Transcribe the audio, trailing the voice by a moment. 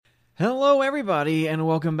Hello, everybody, and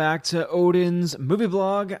welcome back to Odin's Movie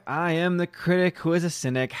Blog. I am the critic who is a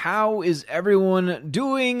cynic. How is everyone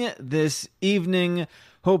doing this evening?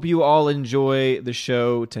 Hope you all enjoy the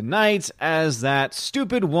show tonight as that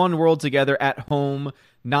stupid One World Together at Home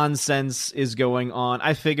nonsense is going on.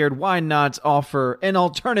 I figured why not offer an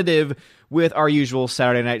alternative with our usual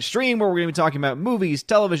Saturday night stream where we're going to be talking about movies,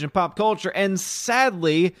 television, pop culture, and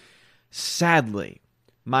sadly,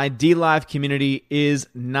 my DLive community is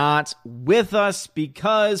not with us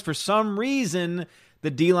because for some reason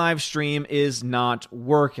the DLive stream is not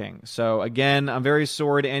working. So again, I'm very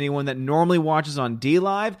sorry to anyone that normally watches on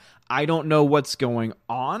DLive. I don't know what's going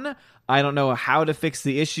on. I don't know how to fix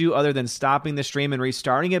the issue other than stopping the stream and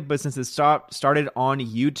restarting it. But since it started on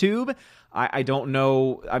YouTube, I don't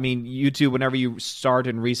know. I mean, YouTube, whenever you start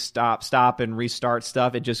and stop and restart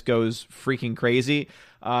stuff, it just goes freaking crazy.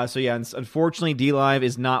 So yeah, unfortunately, DLive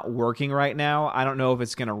is not working right now. I don't know if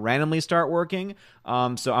it's going to randomly start working. So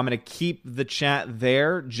I'm going to keep the chat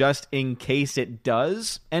there just in case it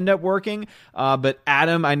does end up working. But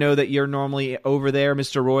Adam, I know that you're normally over there.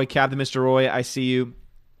 Mr. Roy, Captain Mr. Roy, I see you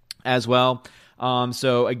as well.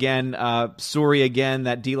 So again, sorry again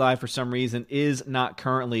that DLive for some reason is not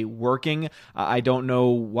currently working. I don't know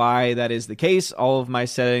why that is the case. All of my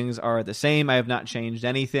settings are the same. I have not changed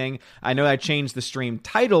anything. I know I changed the stream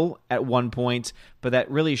title at one point, but that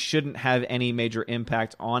really shouldn't have any major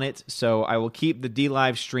impact on it. So I will keep the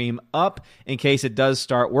DLive stream up in case it does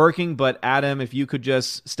start working. But Adam, if you could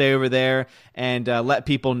just stay over there and let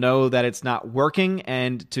people know that it's not working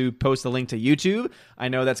and to post the link to YouTube. I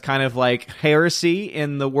know that's kind of like heresy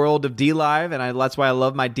in the world of DLive, and that's why I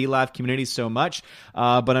love my DLive community so much.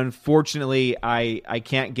 But unfortunately, I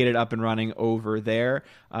can't get it up and running over there.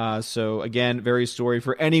 So again, very sorry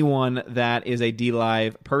for anyone that is a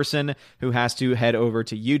DLive person who has to head over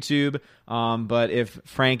to YouTube. But if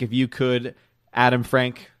you could, Adam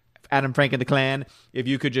Frank and the clan, if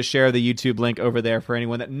you could just share the YouTube link over there for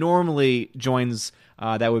anyone that normally joins,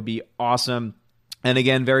 that would be awesome. And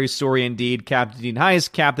again, very sorry indeed, Captain Dean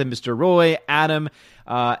Heist, Captain Mr. Roy, Adam,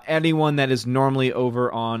 anyone that is normally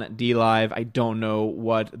over on DLive. I don't know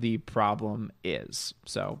what the problem is.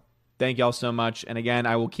 So thank y'all so much. And again,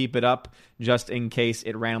 I will keep it up just in case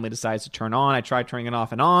it randomly decides to turn on. I tried turning it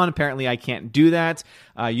off and on. Apparently, I can't do that.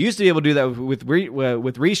 I used to be able to do that with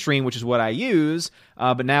Restream, which is what I use.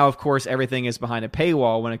 But now, of course, everything is behind a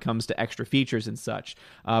paywall when it comes to extra features and such.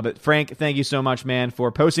 But Frank, thank you so much, man,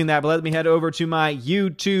 for posting that. But let me head over to my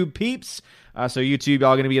YouTube peeps. So YouTube,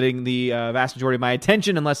 y'all going to be getting the vast majority of my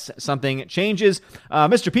attention unless something changes.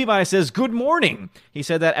 Mr. Peabody says, good morning. He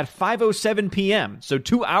said that at 5:07 p.m., so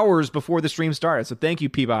 2 hours before the stream started. So thank you,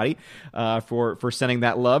 Peabody, for sending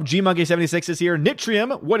that love. GMonkey76 is here.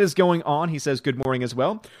 Nitrium, what is going on? He says good morning as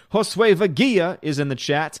well. Josue Vagia is in the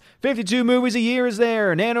chat. 52 movies a year is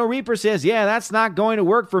there. Nano Reaper says, yeah, that's not going to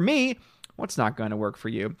work for me. What's not going to work for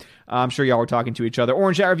you? I'm sure y'all were talking to each other.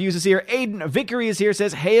 Orange Hat Reviews is here. Aiden Vickery is here.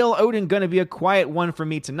 Says, Hail Odin, gonna be a quiet one for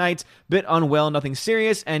me tonight. Bit unwell, nothing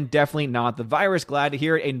serious, and definitely not the virus. Glad to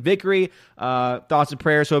hear it. Aiden Vickery, thoughts and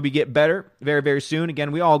prayers. Hope you get better very, very soon.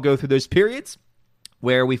 Again, we all go through those periods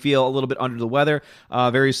where we feel a little bit under the weather.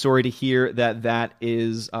 Very sorry to hear that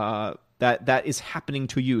is happening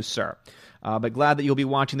to you, sir. But glad that you'll be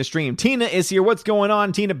watching the stream. Tina is here. What's going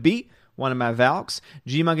on, Tina B? One of my Valks.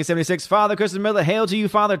 GMonkey76, Father Christopher Miller, hail to you,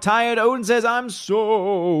 Father. Tired? Odin says, I'm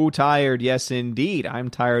so tired. Yes, indeed. I'm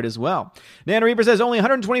tired as well. Nano Reaper says, only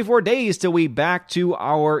 124 days till we back to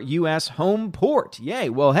our U.S. home port. Yay.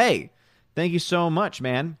 Well, hey, thank you so much,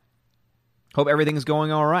 man. Hope everything's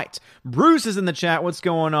going all right. Bruce is in the chat. What's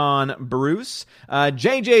going on, Bruce?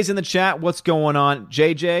 JJ's in the chat. What's going on,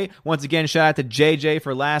 JJ? Once again, shout out to JJ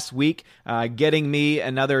for last week getting me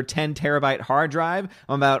another 10 terabyte hard drive.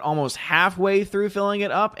 I'm about almost halfway through filling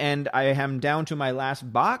it up, and I am down to my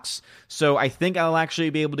last box. So I think I'll actually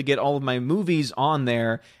be able to get all of my movies on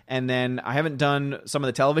there. And then I haven't done some of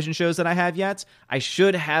the television shows that I have yet. I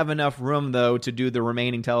should have enough room, though, to do the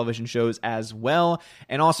remaining television shows as well.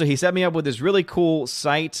 And also, he set me up with this really cool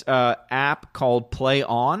site app called Play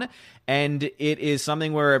On. And it is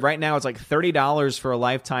something where right now it's like $30 for a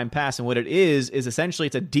lifetime pass. And what it is essentially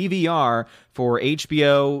it's a DVR for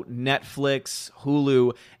HBO, Netflix,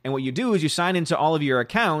 Hulu. And what you do is you sign into all of your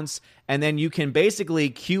accounts, and then you can basically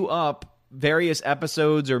queue up various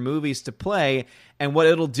episodes or movies to play. And what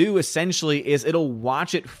it'll do essentially is it'll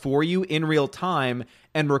watch it for you in real time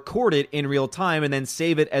and record it in real time and then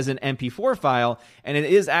save it as an MP4 file. And it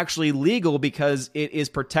is actually legal because it is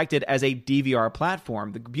protected as a DVR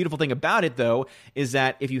platform. The beautiful thing about it, though, is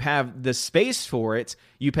that if you have the space for it,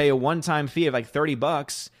 you pay a one-time fee of like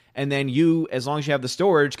 $30 and then you, as long as you have the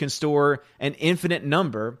storage, can store an infinite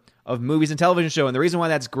number of movies and television show. And the reason why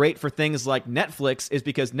that's great for things like Netflix is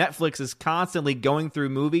because Netflix is constantly going through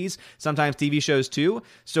movies, sometimes TV shows too.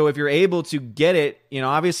 So if you're able to get it,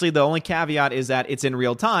 obviously the only caveat is that it's in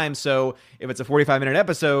real time. So if it's a 45-minute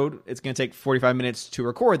episode, it's going to take 45 minutes to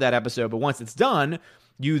record that episode. But once it's done,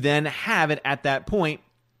 you then have it at that point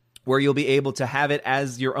where you'll be able to have it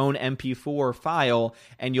as your own MP4 file,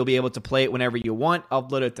 and you'll be able to play it whenever you want,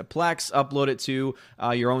 upload it to Plex, upload it to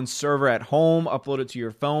your own server at home, upload it to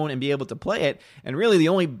your phone, and be able to play it. And really, the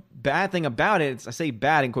only bad thing about it, I say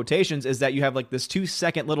bad in quotations, is that you have like this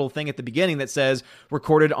 2-second little thing at the beginning that says,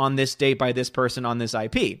 recorded on this date by this person on this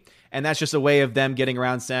IP. And that's just a way of them getting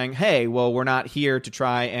around saying, hey, well, we're not here to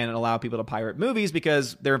try and allow people to pirate movies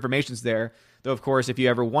because their information's there. Though, of course, if you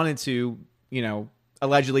ever wanted to,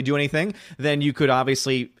 allegedly do anything, then you could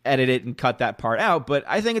obviously edit it and cut that part out. But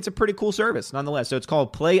I think it's a pretty cool service nonetheless. So it's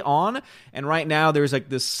called Play On. And right now there's like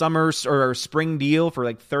this summer or spring deal for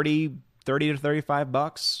like $30 to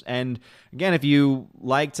 $35. And again, if you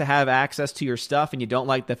like to have access to your stuff and you don't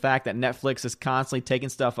like the fact that Netflix is constantly taking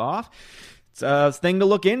stuff off, it's a thing to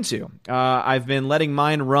look into. I've been letting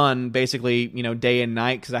mine run basically, day and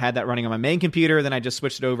night because I had that running on my main computer. Then I just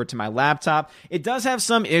switched it over to my laptop. It does have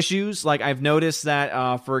some issues. Like I've noticed that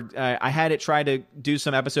I had it try to do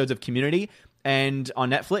some episodes of Community and on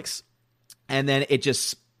Netflix, and then it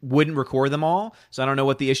just wouldn't record them all. So I don't know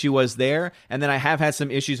what the issue was there. And then I have had some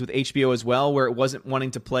issues with HBO as well, where it wasn't wanting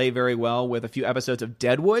to play very well with a few episodes of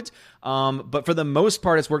Deadwood. But for the most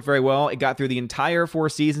part, it's worked very well. It got through the entire 4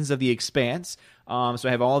 seasons of The Expanse. So I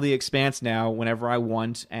have all The Expanse now whenever I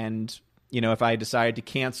want. And, if I decide to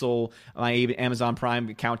cancel my Amazon Prime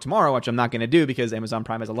account tomorrow, which I'm not going to do because Amazon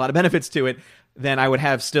Prime has a lot of benefits to it, then I would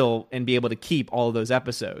have still and be able to keep all of those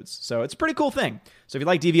episodes. So it's a pretty cool thing. So if you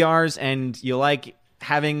like DVRs and you like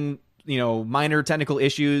having minor technical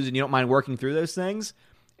issues and you don't mind working through those things,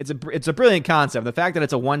 it's a brilliant concept. The fact that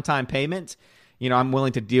it's a one-time payment, I'm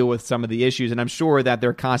willing to deal with some of the issues, and I'm sure that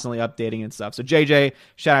they're constantly updating and stuff. So JJ,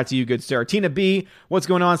 shout out to you, good sir. Tina B, what's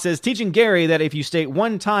going on, says, teaching Gary that if you state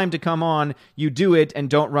one time to come on, you do it and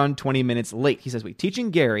don't run 20 minutes late. He says, wait, teaching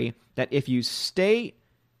Gary that if you state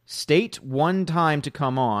one time to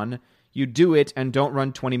come on, you do it and don't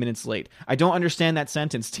run 20 minutes late. I don't understand that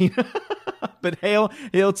sentence, Tina. But hail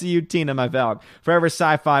to you, Tina, my Valk. Forever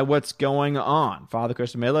Sci-Fi, what's going on? Father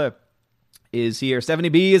Christian Miller is here.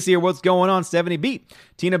 70B is here. What's going on, 70B?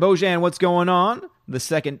 Tina Bojan, what's going on? The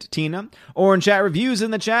second Tina. Orange Chat Reviews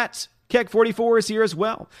in the chat. Keck44 is here as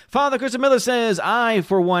well. Father Christian Miller says, I,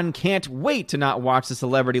 for one, can't wait to not watch the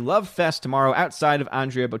Celebrity Love Fest tomorrow outside of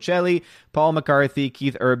Andrea Bocelli, Paul McCarthy,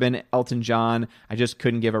 Keith Urban, Elton John. I just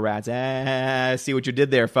couldn't give a rat's. See what you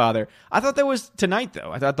did there, Father. I thought that was tonight,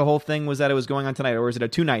 though. I thought the whole thing was that it was going on tonight, or is it a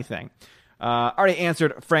 2-night thing? Already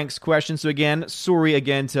answered Frank's question. So again, sorry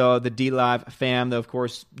again to the D-Live fam, though of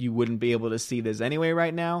course you wouldn't be able to see this anyway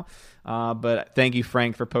right now. But thank you,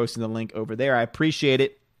 Frank, for posting the link over there. I appreciate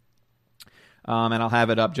it. And I'll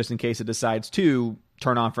have it up just in case it decides to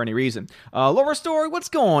turn on for any reason. Laura Story, what's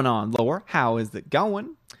going on, Laura? How is it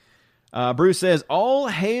going? Bruce says, all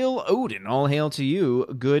hail Odin. All hail to you,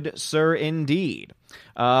 good sir indeed.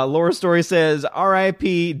 Laura Story says,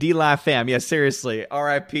 R.I.P. D-Live fam. Yes, seriously.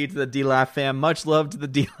 R.I.P. to the D-Live fam. Much love to the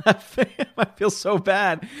D-Live fam. I feel so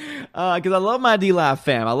bad because I love my D-Live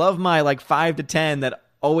fam. I love my 5 to 10 that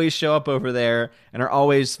always show up over there and are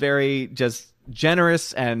always very just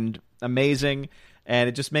generous and amazing, and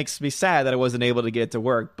it just makes me sad that I wasn't able to get to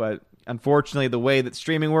work. But unfortunately, the way that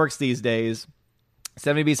streaming works these days,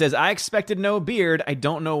 70B says, I expected no beard. I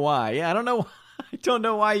don't know why. Yeah, I don't know. I don't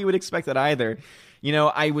know why you would expect that either.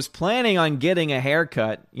 I was planning on getting a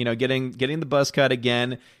haircut, getting the buzz cut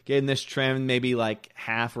again, getting this trim maybe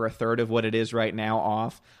half or a third of what it is right now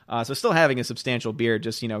off. So still having a substantial beard,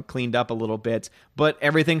 just, cleaned up a little bit, but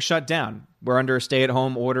everything shut down. We're under a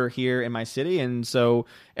stay-at-home order here in my city, and so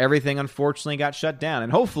everything unfortunately got shut down.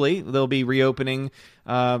 And hopefully they'll be reopening,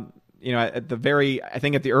 I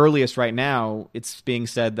think at the earliest right now, it's being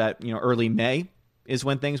said that, early May is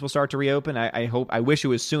when things will start to reopen. I wish it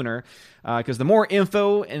was sooner, because the more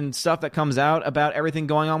info and stuff that comes out about everything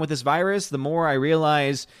going on with this virus, the more I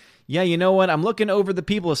realize, yeah, you know what? I'm looking over the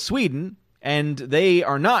people of Sweden, and they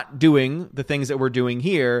are not doing the things that we're doing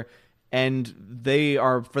here, and they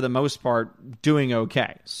are, for the most part, doing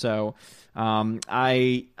okay. So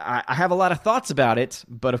I have a lot of thoughts about it,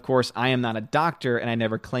 but of course I am not a doctor and I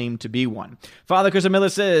never claimed to be one. Father Chris Miller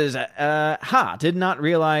says, I didn't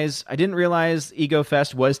realize Ego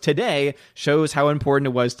Fest was today. Shows how important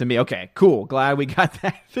it was to me. Okay, cool. Glad we got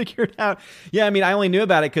that figured out. Yeah, I mean, I only knew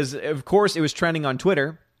about it because, of course, it was trending on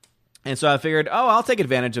Twitter. And so I figured, I'll take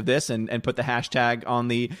advantage of this and put the hashtag on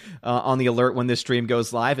the alert when this stream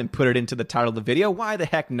goes live and put it into the title of the video. Why the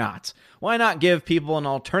heck not? Why not give people an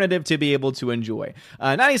alternative to be able to enjoy?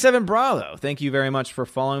 97 Bravo, thank you very much for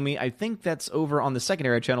following me. I think that's over on the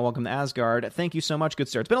secondary channel. Welcome to Asgard. Thank you so much, good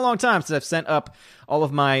sir. It's been a long time since I've sent up all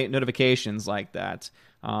of my notifications like that.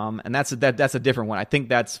 And that's a different one. I think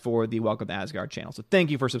that's for the Welcome to Asgard channel. So thank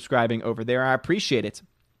you for subscribing over there. I appreciate it.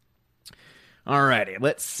 Alrighty,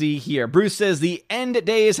 let's see here. Bruce says the end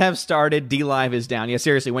days have started. DLive is down. Yeah,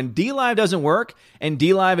 seriously, when DLive doesn't work, and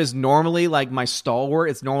DLive is normally like my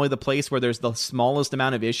stalwart, it's normally the place where there's the smallest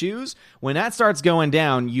amount of issues. When that starts going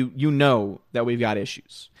down, you know that we've got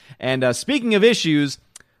issues. And speaking of issues,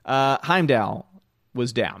 Heimdall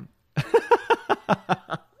was down.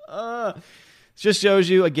 Just shows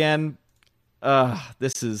you again.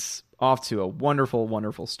 This is off to a wonderful,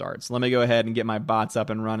 wonderful start. So let me go ahead and get my bots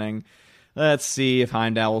up and running. Let's see if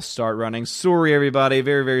Heimdall will start running. Sorry, everybody.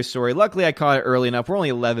 Very, very sorry. Luckily, I caught it early enough. We're only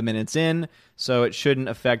 11 minutes in, so it shouldn't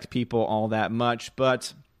affect people all that much.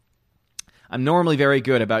 But I'm normally very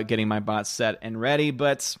good about getting my bots set and ready,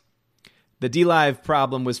 but the DLive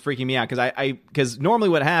problem was freaking me out because normally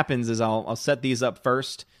what happens is I'll set these up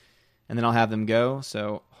first, and then I'll have them go.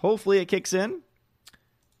 So hopefully it kicks in.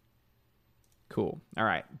 Cool. All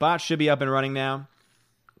right. Bots should be up and running now.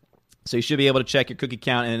 So you should be able to check your cookie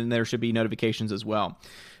count, and there should be notifications as well.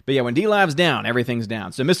 But yeah, when DLive's down, everything's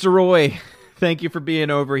down. So Mr. Roy, thank you for being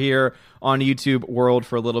over here on YouTube World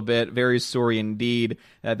for a little bit. Very sorry indeed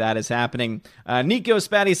that is happening. Nico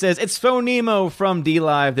Spatty says, it's Phonemo from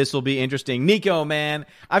DLive. This will be interesting. Nico, man,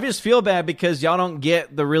 I just feel bad because y'all don't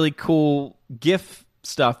get the really cool GIF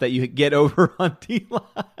stuff that you get over on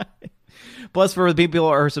DLive. Plus, for the people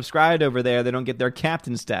who are subscribed over there, they don't get their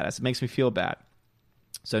captain status. It makes me feel bad.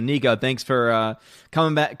 So, Nico, thanks for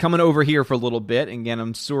coming over here for a little bit. Again,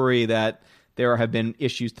 I'm sorry that there have been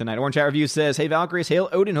issues tonight. Orange Chat Review says, hey, Valkyries, hail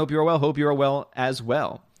Odin. Hope you're well. Hope you're well as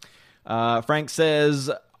well. Frank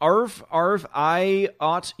says, Arf, I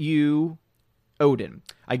ought you, Odin.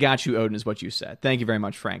 I got you, Odin, is what you said. Thank you very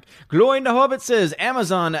much, Frank. Gloin the Hobbit says,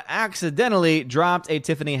 Amazon accidentally dropped a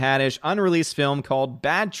Tiffany Haddish unreleased film called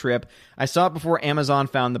Bad Trip. I saw it before Amazon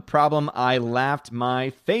found the problem. I laughed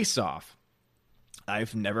my face off.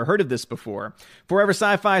 I've never heard of this before. Forever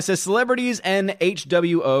Sci-Fi says, celebrities and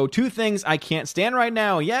HWO, two things I can't stand right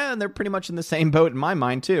now. Yeah, and they're pretty much in the same boat in my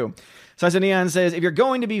mind, too. Sisa Neon says, if you're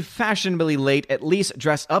going to be fashionably late, at least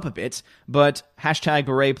dress up a bit. But hashtag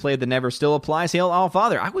beret played the never still applies. Hail All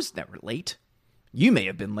Father. I was never late. You may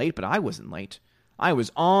have been late, but I wasn't late. I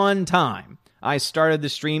was on time. I started the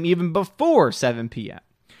stream even before 7 p.m.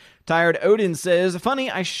 Tired Odin says,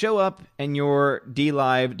 funny, I show up and your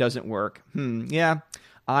DLive doesn't work. Yeah,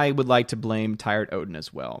 I would like to blame Tired Odin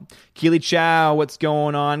as well. Keely Chow, what's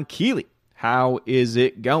going on? Keely, how is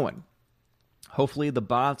it going? Hopefully the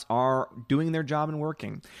bots are doing their job and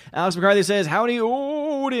working. Alex McCarthy says, howdy,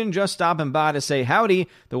 Odin, just stopping by to say howdy.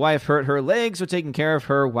 The wife hurt her leg, so taking care of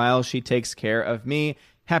her while she takes care of me.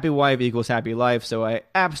 Happy wife equals happy life, so I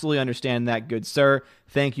absolutely understand that, good sir.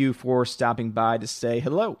 Thank you for stopping by to say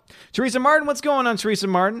hello. Teresa Martin, what's going on, Teresa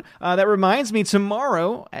Martin? That reminds me,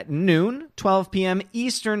 tomorrow at noon, 12 p.m.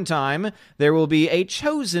 Eastern Time, there will be a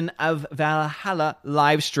Chosen of Valhalla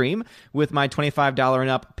live stream with my $25 and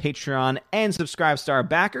up Patreon and Subscribe Star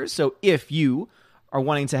backers. So if you are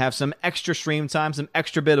wanting to have some extra stream time, some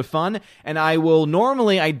extra bit of fun, and I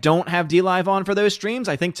don't have DLive on for those streams.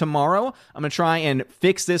 I think tomorrow I'm going to try and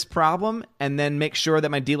fix this problem and then make sure that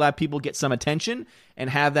my DLive people get some attention and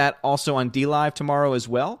have that also on DLive tomorrow as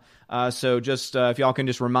well. So just if y'all can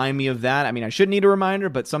just remind me of that. I mean, I shouldn't need a reminder,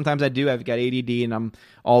 but sometimes I do. I've got ADD and I'm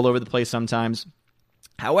all over the place sometimes.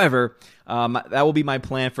 However, that will be my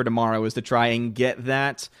plan for tomorrow, is to try and get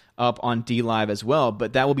that up on DLive as well.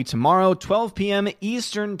 But that will be tomorrow, 12 p.m.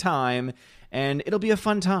 Eastern Time, and it'll be a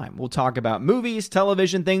fun time. We'll talk about movies,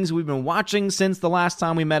 television, things we've been watching since the last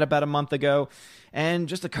time we met about a month ago, and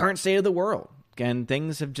just the current state of the world. Again,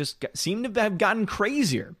 things have just seemed to have gotten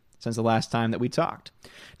crazier since the last time that we talked.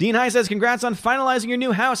 Dean Heiss says, congrats on finalizing your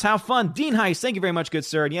new house. How fun. Dean Heiss, thank you very much, good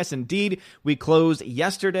sir. And yes, indeed, we closed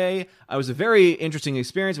yesterday. It was a very interesting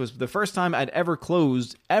experience. It was the first time I'd ever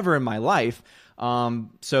closed ever in my life.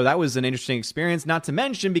 So that was an interesting experience, not to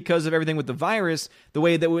mention because of everything with the virus, the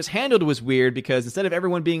way that it was handled was weird because instead of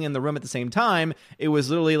everyone being in the room at the same time, it was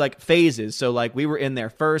literally like phases. So like we were in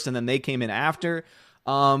there first and then they came in after.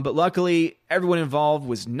 But luckily, everyone involved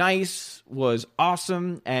was nice, was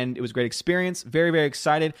awesome, and it was a great experience. Very, very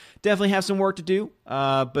excited. Definitely have some work to do.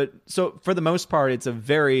 But so for the most part, it's a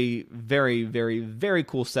very, very, very, very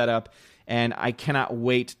cool setup. and I cannot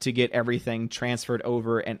wait to get everything transferred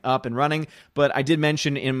over and up and running. But I did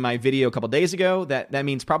mention in my video a couple days ago that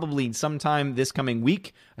means probably sometime this coming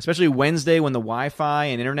week, especially Wednesday when the Wi-Fi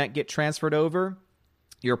and internet get transferred over,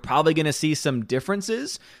 you're probably going to see some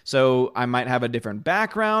differences. So I might have a different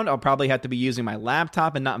background. I'll probably have to be using my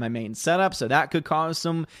laptop and not my main setup. So that could cause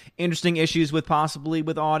some interesting issues with possibly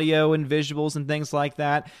with audio and visuals and things like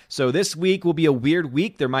that. So this week will be a weird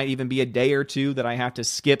week. There might even be a day or two that I have to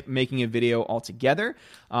skip making a video altogether.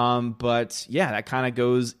 But yeah, that kind of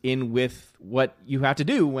goes in with what you have to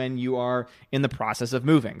do when you are in the process of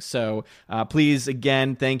moving. So please,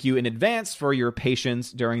 again, thank you in advance for your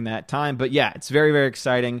patience during that time. But yeah, it's very, very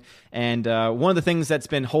exciting. And one of the things that's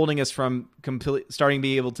been holding us from starting to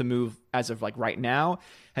be able to move as of like right now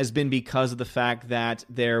has been because of the fact that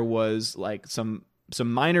there was like some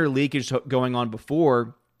minor leakage going on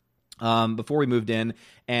before we moved in,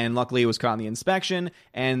 and luckily it was caught in the inspection,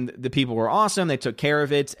 and the people were awesome. They took care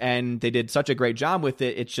of it, and they did such a great job with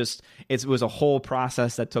it. It was a whole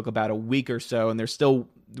process that took about a week or so, and they're still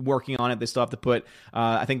working on it. They still have to put,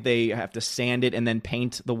 I think they have to sand it and then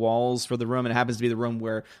paint the walls for the room, and it happens to be the room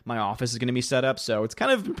where my office is going to be set up, so it's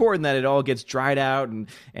kind of important that it all gets dried out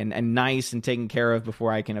and nice and taken care of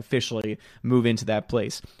before I can officially move into that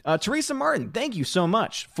place. Teresa Martin, thank you so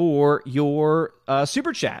much for your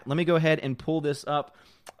super chat. Let me go ahead and pull this up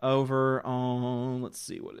over on, let's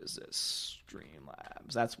see, what is this?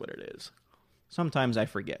 Streamlabs, that's what it is. Sometimes I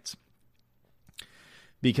forget.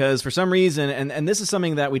 Because for some reason, and this is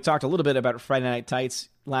something that we talked a little bit about Friday Night Tights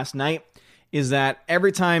last night, is that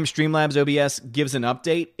every time Streamlabs OBS gives an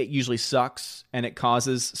update, it usually sucks and it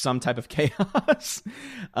causes some type of chaos.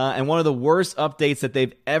 And one of the worst updates that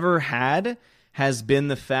they've ever had has been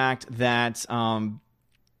the fact that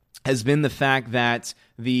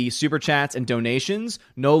the super chats and donations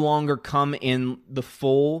no longer come in the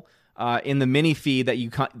full in the mini feed that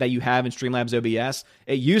you have in Streamlabs OBS.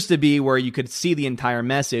 It used to be where you could see the entire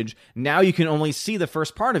message. Now you can only see the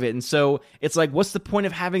first part of it. And so it's like, what's the point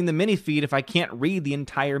of having the mini feed if I can't read the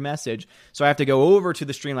entire message? So I have to go over to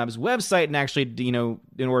the Streamlabs website and actually,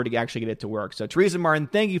 in order to actually get it to work. So Teresa Martin,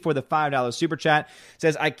 thank you for the $5 super chat.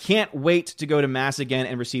 Says, I can't wait to go to Mass again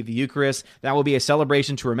and receive the Eucharist. That will be a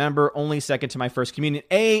celebration to remember, only second to my first communion.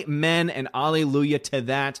 Amen and alleluia to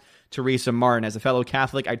that. Teresa Martin. As a fellow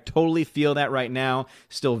Catholic, I totally feel that right now.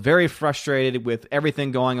 Still very frustrated with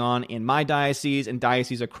everything going on in my diocese and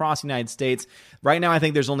dioceses across the United States. Right now, I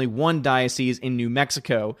think there's only one diocese in New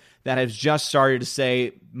Mexico that has just started to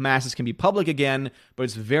say masses can be public again, but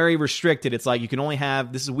it's very restricted. It's like you can only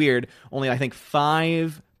have, this is weird, only I think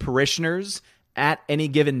 5 parishioners at any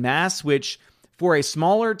given mass, which for a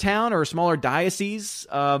smaller town or a smaller diocese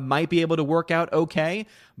might be able to work out okay.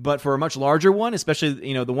 But for a much larger one,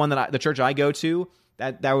 especially the one that the church I go to,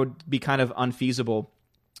 that would be kind of unfeasible.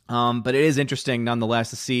 But it is interesting nonetheless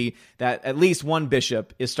to see that at least one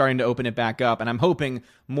bishop is starting to open it back up. And I'm hoping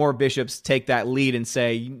more bishops take that lead and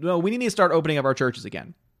say, no, we need to start opening up our churches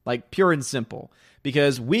again. Like pure and simple.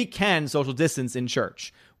 Because we can social distance in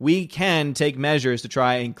church. We can take measures to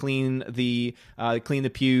try and clean the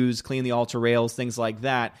pews, clean the altar rails, things like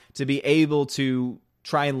that, to be able to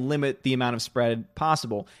try and limit the amount of spread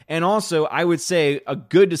possible. And also, I would say a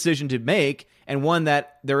good decision to make, and one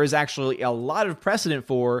that there is actually a lot of precedent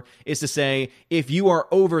for, is to say, if you are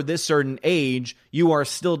over this certain age, you are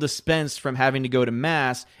still dispensed from having to go to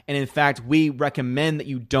Mass, and in fact, we recommend that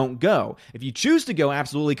you don't go. If you choose to go,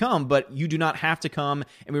 absolutely come, but you do not have to come,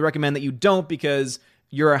 and we recommend that you don't because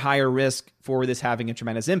you're a higher risk for this having a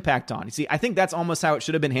tremendous impact on. You see, I think that's almost how it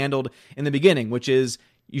should have been handled in the beginning, which is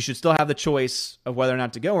you should still have the choice of whether or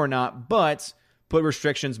not to go or not, but put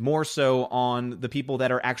restrictions more so on the people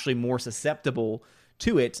that are actually more susceptible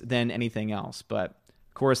to it than anything else. But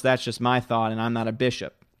of course, that's just my thought, and I'm not a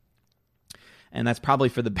bishop. And that's probably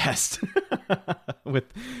for the best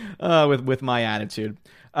with my attitude.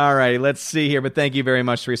 All right, let's see here. But thank you very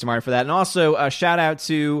much, Teresa Martin, for that. And also, a shout out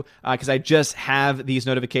to, because I just have these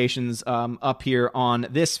notifications up here on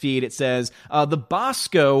this feed. It says, the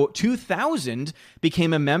Bosco 2000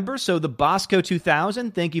 became a member. So the Bosco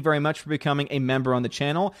 2000, thank you very much for becoming a member on the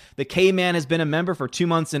channel. The K-Man has been a member for 2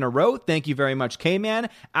 months in a row. Thank you very much, K-Man.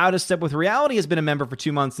 Out of Step with Reality has been a member for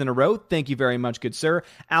 2 months in a row. Thank you very much, good sir.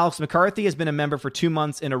 Alex McCarthy has been a member for 2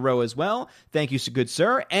 months in a row as well. Thank you, good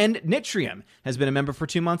sir. And Nitrium has been a member for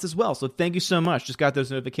 2 months as well. So thank you so much. Just got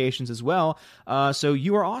those notifications as well. So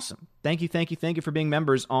you are awesome. Thank you for being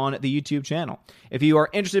members on the YouTube channel. If you are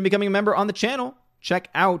interested in becoming a member on the channel, check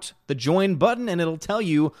out the join button and it'll tell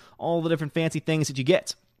you all the different fancy things that you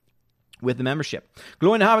get with the membership.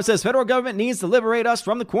 Glowing Hobbit says, federal government needs to liberate us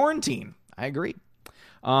from the quarantine. I agree.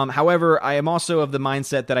 However, I am also of the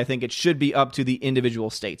mindset that I think it should be up to the individual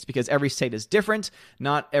states because every state is different.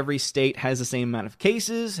 Not every state has the same amount of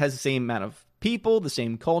cases, has the same amount of people, the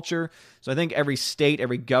same culture. So I think every state,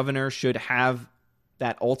 every governor should have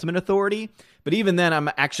that ultimate authority. But even then, I'm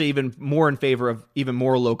actually even more in favor of even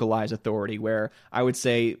more localized authority, where I would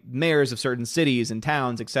say mayors of certain cities and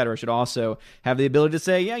towns, et cetera, should also have the ability to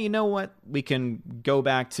say, yeah, you know what, we can go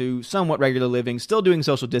back to somewhat regular living, still doing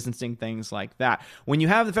social distancing, things like that. When you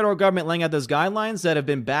have the federal government laying out those guidelines that have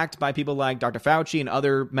been backed by people like Dr. Fauci and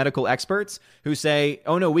other medical experts who say,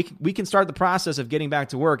 oh no, we can start the process of getting back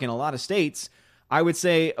to work in a lot of states, I would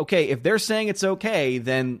say, okay, if they're saying it's okay,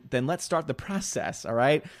 then let's start the process, all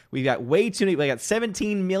right? We got way too many, we got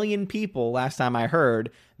 17 million people, last time I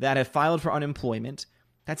heard, that have filed for unemployment.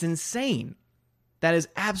 That's insane. That is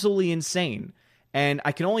absolutely insane. And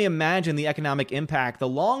I can only imagine the economic impact, the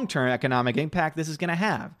long-term economic impact this is going to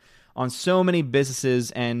have on so many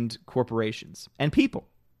businesses and corporations and people.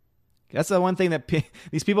 That's the one thing that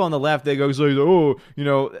these people on the left, they go, oh, you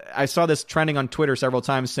know, I saw this trending on Twitter several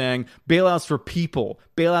times saying bailouts for people,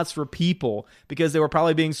 because they were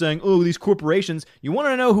probably being saying, oh, these corporations, you want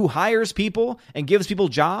to know who hires people and gives people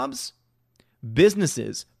jobs?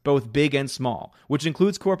 Businesses, both big and small, which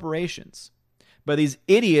includes corporations. But these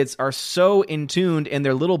idiots are so in tuned in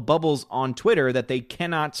their little bubbles on Twitter that they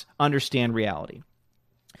cannot understand reality.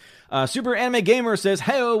 Super Anime Gamer says,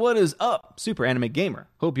 hey, what is up? Super Anime Gamer.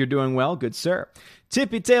 Hope you're doing well, good sir.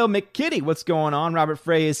 Tippy Tail McKitty, what's going on? Robert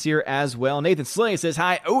Frey is here as well. Nathan Slay says,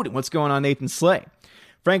 hi, Odin. What's going on, Nathan Slay?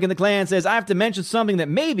 Frank in the Clan says, I have to mention something that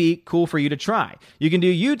may be cool for you to try. You can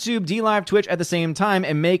do YouTube, DLive, Twitch at the same time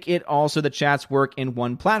and make it also the chats work in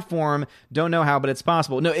one platform. Don't know how, but it's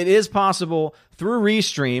possible. No, it is possible through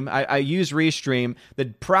Restream. I use Restream. The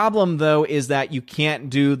problem, though, is that you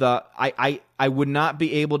can't do the... I would not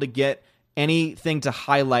be able to get anything to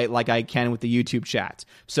highlight like I can with the YouTube chat.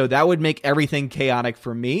 So that would make everything chaotic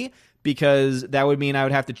for me, because that would mean I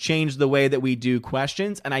would have to change the way that we do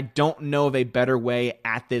questions, and I don't know of a better way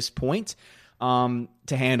at this point to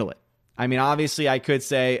handle it. I mean, obviously, I could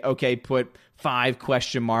say, okay, put 5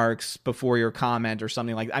 question marks before your comment or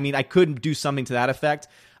something like that. I mean, I could do something to that effect.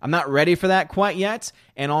 I'm not ready for that quite yet.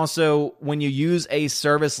 And also, when you use a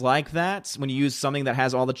service like that, when you use something that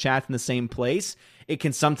has all the chats in the same place, it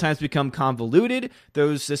can sometimes become convoluted.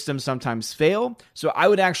 Those systems sometimes fail. So I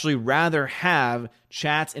would actually rather have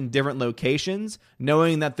chats in different locations,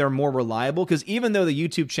 knowing that they're more reliable. Because even though the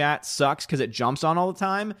YouTube chat sucks because it jumps on all the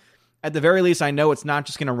time, at the very least, I know it's not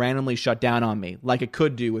just going to randomly shut down on me like it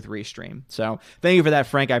could do with Restream. So thank you for that,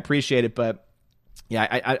 Frank. I appreciate it. But yeah,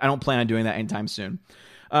 I don't plan on doing that anytime soon.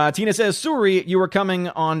 Tina says, Suri, you were coming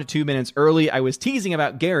on 2 minutes early. I was teasing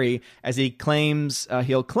about Gary as he claims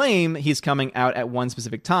he'll claim he's coming out at one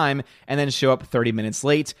specific time and then show up 30 minutes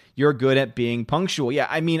late. You're good at being punctual. Yeah,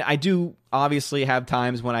 I mean, I do obviously have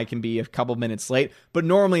times when I can be a couple minutes late, but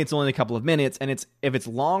normally it's only a couple of minutes. And if it's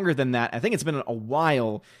longer than that, I think it's been a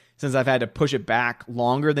while since I've had to push it back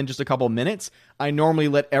longer than just a couple minutes. I normally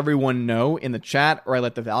let everyone know in the chat, or I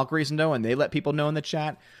let the Valkyries know and they let people know in the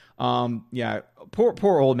chat. Yeah,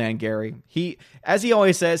 poor old man Gary. He, as he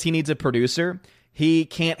always says, he needs a producer. He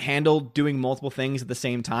can't handle doing multiple things at the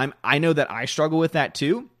same time. I know that I struggle with that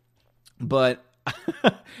too, but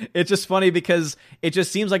it's just funny because it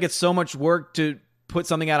just seems like it's so much work to put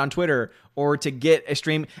something out on Twitter or to get a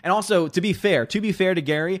stream. And also, to be fair to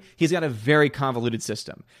Gary, he's got a very convoluted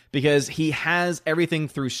system because he has everything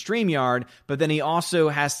through StreamYard, but then he also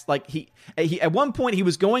has, like, he at one point he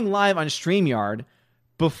was going live on StreamYard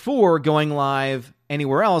before going live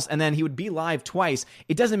anywhere else, and then he would be live twice.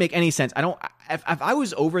 It doesn't make any sense. If I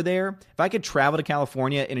was over there, if I could travel to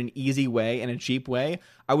California in an easy way, in a cheap way,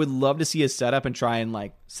 I would love to see his setup and try and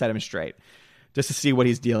like set him straight, just to see what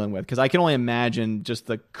he's dealing with, because I can only imagine just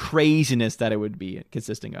the craziness that it would be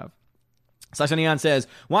consisting of. Slash Neon says,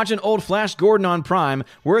 watching old Flash Gordon on Prime,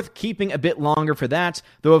 worth keeping a bit longer for that,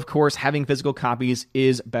 though of course having physical copies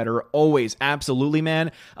is better always. Absolutely,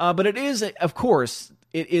 man. But it is, of course,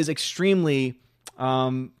 it is extremely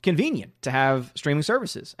convenient to have streaming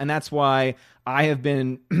services. And that's why I have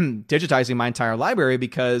been digitizing my entire library,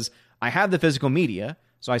 because I have the physical media,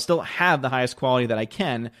 so I still have the highest quality that I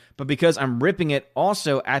can, but because I'm ripping it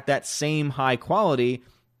also at that same high quality,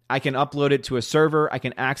 I can upload it to a server, I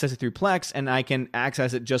can access it through Plex, and I can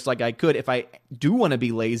access it just like I could if I do want to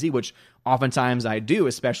be lazy, which oftentimes I do,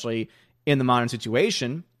 especially in the modern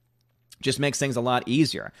situation. Just makes things a lot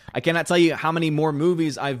easier. I cannot tell you how many more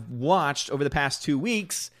movies I've watched over the past 2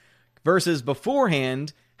 weeks versus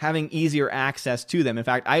beforehand having easier access to them. In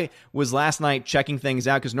fact, I was last night checking things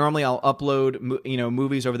out because normally I'll upload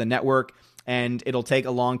movies over the network and it'll take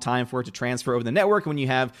a long time for it to transfer over the network. When you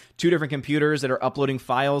have two different computers that are uploading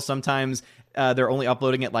files, sometimes they're only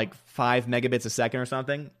uploading at like 5 megabits a second or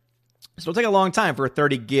something. So it'll take a long time for a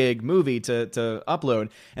 30 gig movie to upload.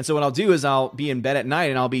 And so what I'll do is I'll be in bed at night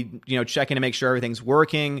and I'll be, checking to make sure everything's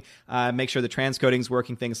working, make sure the transcoding's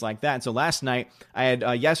working, things like that. And so last night I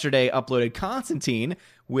had yesterday uploaded Constantine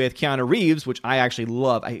with Keanu Reeves, which I actually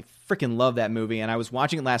love. I freaking love that movie. And I was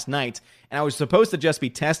watching it last night and I was supposed to just be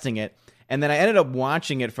testing it. And then I ended up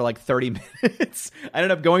watching it for like 30 minutes. I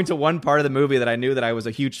ended up going to one part of the movie that I knew that I was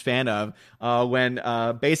a huge fan of when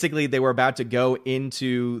basically they were about to go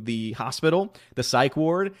into the hospital, the psych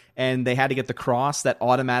ward, and they had to get the cross that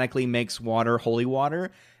automatically makes water holy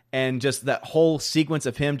water. And just that whole sequence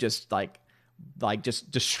of him just like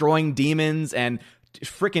just destroying demons and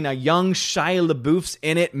freaking a young Shia LaBeouf's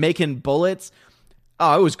in it making bullets.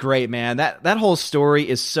 Oh, it was great, man. That whole story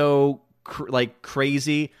is so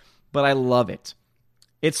crazy. But I love it.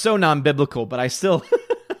 It's so non-biblical, but I still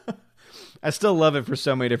love it for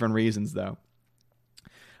so many different reasons, though.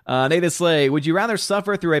 Nathan Slay, would you rather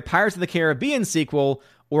suffer through a Pirates of the Caribbean sequel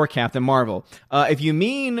or Captain Marvel? If you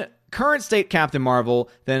mean current state Captain Marvel,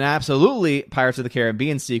 then absolutely Pirates of the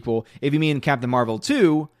Caribbean sequel. If you mean Captain Marvel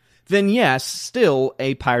 2, then yes, still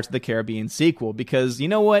a Pirates of the Caribbean sequel. Because you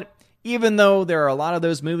know what? Even though there are a lot of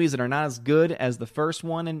those movies that are not as good as the first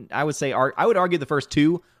one, and I would argue the first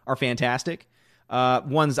two are fantastic.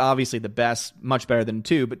 One's obviously the best, much better than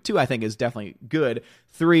 2, but 2 I think is definitely good.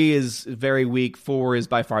 3 is very weak. 4 is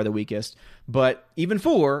by far the weakest. But even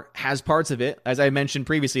 4 has parts of it. As I mentioned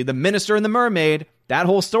previously, the Minister and the Mermaid, that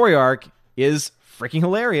whole story arc is freaking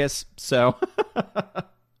hilarious. So,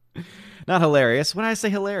 not hilarious. When I say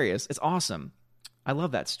hilarious, it's awesome. I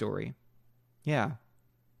love that story. Yeah.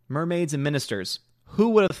 Mermaids and ministers. Who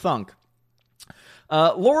would have thunk?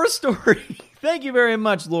 Laura Story. Thank you very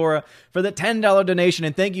much, Laura, for the $10 donation,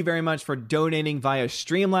 and thank you very much for donating via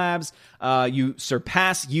Streamlabs. You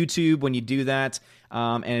surpass YouTube when you do that,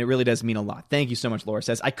 and it really does mean a lot. Thank you so much, Laura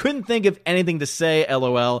says. I couldn't think of anything to say,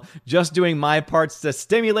 LOL, just doing my parts to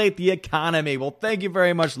stimulate the economy. Well, thank you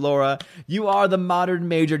very much, Laura. You are the modern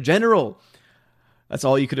Major General. That's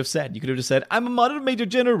all you could have said. You could have just said, I'm a modern Major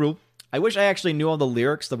General. I wish I actually knew all the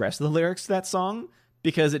lyrics, the rest of the lyrics to that song,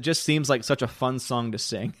 because it just seems like such a fun song to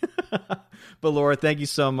sing. But Laura, thank you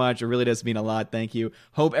so much. It really does mean a lot. Thank you.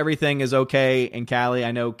 Hope everything is okay in Cali.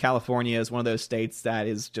 I know California is one of those states that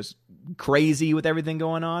is just crazy with everything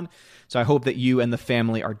going on. So I hope that you and the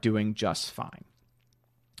family are doing just fine.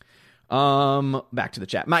 Back to the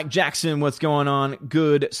chat. Mike Jackson, what's going on?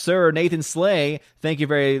 Good, sir. Nathan Slay, thank you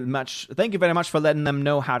very much. Thank you very much for letting them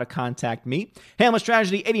know how to contact me. Hamlet's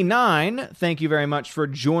Tragedy 89, thank you very much for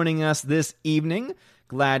joining us this evening.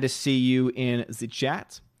 Glad to see you in the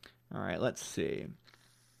chat. All right, let's see.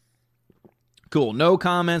 Cool. No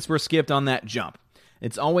comments were skipped on that jump.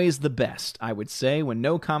 It's always the best, I would say, when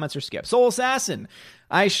no comments are skipped. Soul Assassin,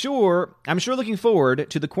 I'm sure looking forward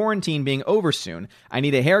to the quarantine being over soon. I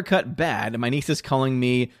need a haircut bad. My niece is calling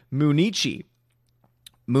me Munchichi.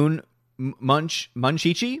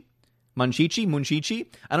 Munchichi?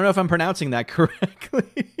 I don't know if I'm pronouncing that correctly.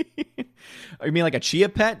 You mean like a chia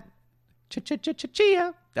pet?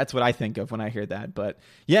 Chia. That's what I think of when I hear that. But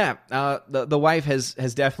yeah, the wife has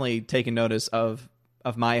definitely taken notice of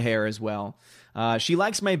my hair as well. She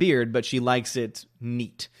likes my beard, but she likes it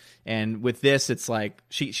neat. And with this, it's like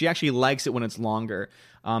she actually likes it when it's longer.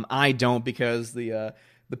 I don't, because the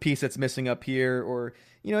piece that's missing up here, or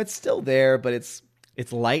it's still there, but it's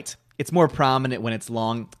light. It's more prominent when it's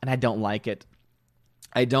long, and I don't like it.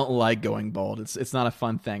 I don't like going bald. It's not a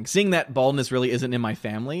fun thing. Seeing that baldness really isn't in my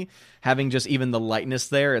family, having just even the lightness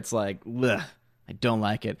there, it's like, ugh, I don't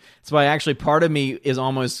like it. That's why actually part of me is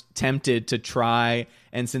almost tempted to try,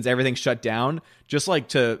 and since everything's shut down, just like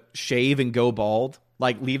to shave and go bald,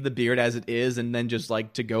 like leave the beard as it is, and then just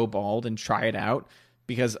like to go bald and try it out.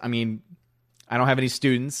 Because, I mean, I don't have any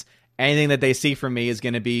students. Anything that they see from me is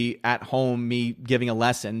going to be at home, me giving a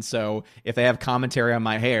lesson. So if they have commentary on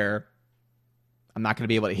my hair, I'm not going to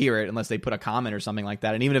be able to hear it unless they put a comment or something like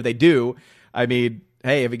that. And even if they do, I mean,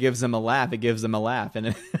 hey, if it gives them a laugh, it gives them a laugh.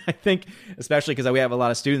 And I think, especially because we have a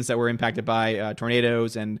lot of students that were impacted by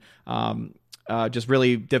tornadoes and just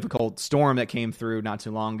really difficult storm that came through not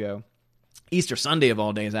too long ago. Easter Sunday of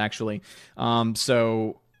all days, actually.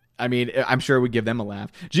 So, I mean, I'm sure it would give them a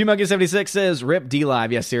laugh. GMonkey76 says, rip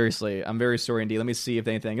D-Live. Yeah, seriously. I'm very sorry indeed. Let me see if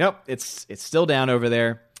anything. Nope, it's still down over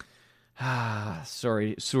there.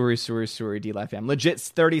 Sorry, D-Live fam. Legit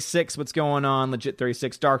 36, what's going on? Legit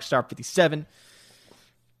 36, Darkstar 57.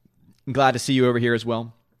 I'm glad to see you over here as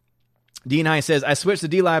well. D9 says, I switched to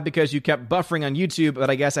DLive because you kept buffering on YouTube, but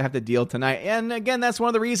I guess I have to deal tonight. And again, that's one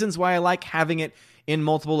of the reasons why I like having it in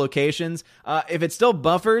multiple locations. If it still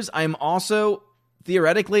buffers, I'm also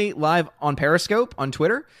theoretically live on Periscope on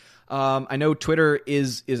Twitter. I know Twitter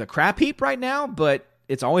is a crap heap right now, but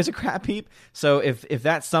it's always a crap heap. So if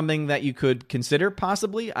that's something that you could consider,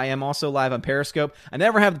 possibly, I am also live on Periscope. I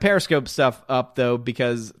never have the Periscope stuff up, though,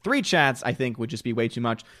 because 3 chats, I think, would just be way too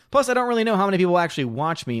much. Plus, I don't really know how many people actually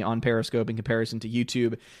watch me on Periscope in comparison to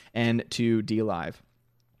YouTube and to DLive.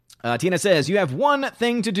 Tina says, you have one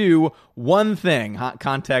thing to do, one thing.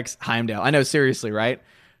 Context, Heimdall. I know, seriously, right?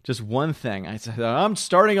 Just one thing. I said, I'm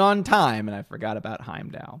starting on time, and I forgot about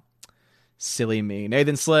Heimdall. Silly me.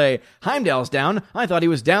 Nathan Slay, Heimdall's down. I thought he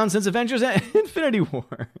was down since Avengers Infinity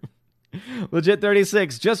War. Legit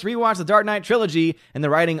 36, just rewatched the Dark Knight trilogy, and the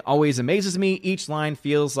writing always amazes me. Each line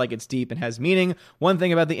feels like it's deep and has meaning. One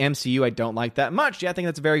thing about the MCU I don't like that much. Yeah, I think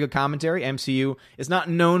that's a very good commentary. MCU is not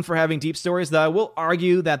known for having deep stories, though I will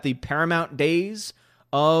argue that the Paramount days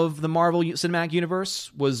of the Marvel Cinematic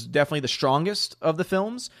Universe was definitely the strongest of the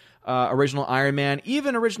films. Original Iron Man,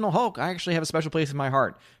 even original Hulk. I actually have a special place in my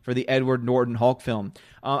heart for the Edward Norton Hulk film.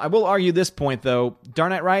 I will argue this point, though.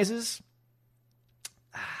 Dark Knight Rises,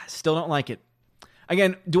 still don't like it.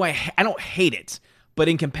 Again, I don't hate it, but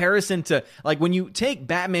in comparison to, like, when you take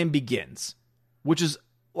Batman Begins, which is,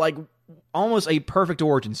 like, almost a perfect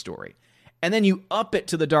origin story, and then you up it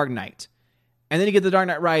to The Dark Knight, and then you get The Dark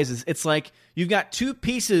Knight Rises, it's like you've got 2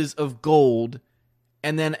 pieces of gold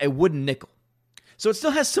and then a wooden nickel. So it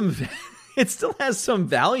still has some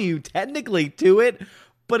value technically to it,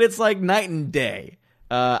 but it's like night and day,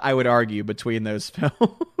 I would argue, between those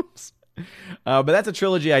films. But that's a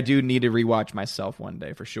trilogy I do need to rewatch myself one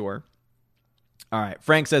day for sure. All right,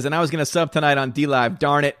 Frank says, and I was going to sub tonight on DLive.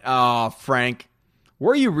 Darn it. Oh, Frank.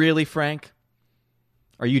 Were you really, Frank?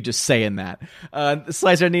 Are you just saying that?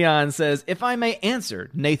 Slicer Neon says, if I may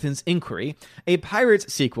answer Nathan's inquiry, a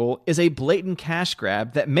Pirates sequel is a blatant cash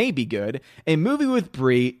grab that may be good. A movie with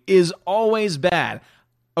Brie is always bad.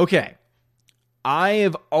 Okay. I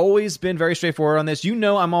have always been very straightforward on this. You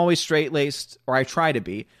know I'm always straight-laced, or I try to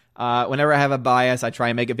be. Whenever I have a bias, I try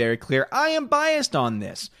and make it very clear. I am biased on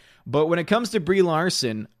this. But when it comes to Brie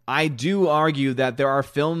Larson, I do argue that there are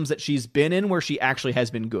films that she's been in where she actually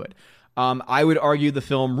has been good. I would argue the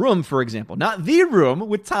film Room, for example. Not The Room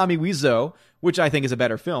with Tommy Wiseau, which I think is a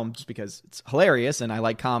better film just because it's hilarious and I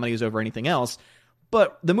like comedies over anything else.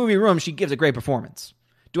 But the movie Room, she gives a great performance.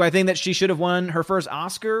 Do I think that she should have won her first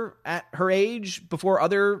Oscar at her age before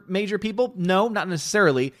other major people? No, not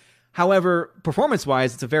necessarily. However,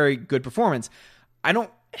 performance-wise, it's a very good performance. I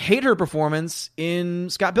don't hate her performance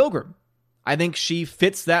in Scott Pilgrim. I think she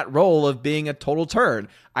fits that role of being a total turd.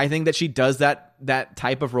 I think that she does that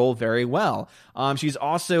type of role very well. She's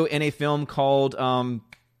also in a film called, oh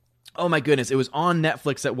my goodness, it was on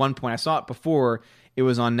Netflix at one point. I saw it before it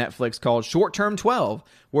was on Netflix, called Short Term 12,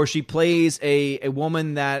 where she plays a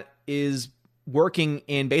woman that is working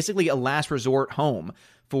in basically a last resort home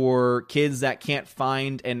for kids that can't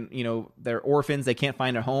find, and they're orphans, they can't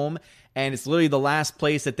find a home. And it's literally the last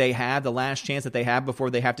place that they have, the last chance that they have before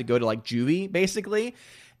they have to go to like juvie, basically.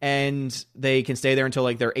 And they can stay there until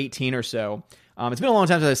like they're 18 or so. It's been a long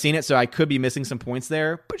time since I've seen it, so I could be missing some points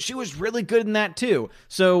there. But she was really good in that too.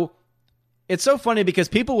 So it's so funny because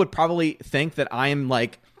people would probably think that I am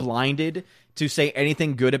like blinded to say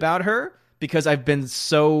anything good about her because I've been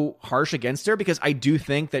so harsh against her, because I do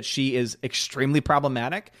think that she is extremely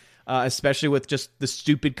problematic. Especially with just the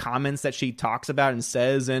stupid comments that she talks about and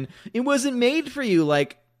says, and it wasn't made for you,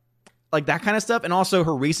 like that kind of stuff. And also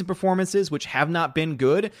her recent performances, which have not been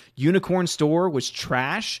good. Unicorn Store was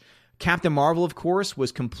trash. Captain Marvel, of course,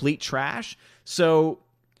 was complete trash. So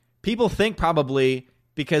people think probably,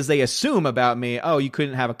 because they assume about me, oh, you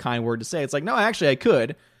couldn't have a kind word to say. It's like, no, actually I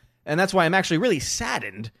could. And that's why I'm actually really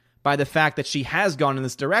saddened by the fact that she has gone in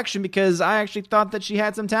this direction, because I actually thought that she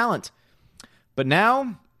had some talent. But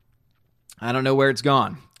now, I don't know where it's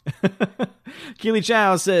gone. Keely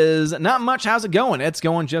Chow says, not much, how's it going? It's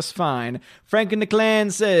going just fine. Frank in the Clan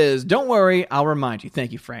says, don't worry, I'll remind you.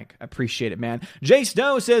 Thank you, Frank. I appreciate it, man. Jay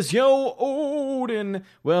Snow says, yo, Odin.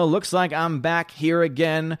 Well, looks like I'm back here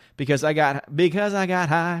again because I got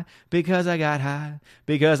high.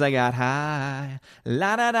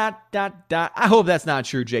 La da da da da. I hope that's not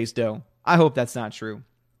true, Jay Snow. I hope that's not true.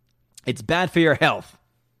 It's bad for your health.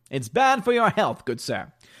 It's bad for your health, good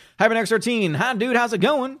sir. HyperX13, hi dude, how's it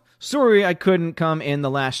going? Sorry I couldn't come in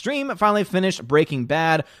the last stream. Finally finished Breaking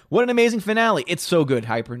Bad. What an amazing finale. It's so good,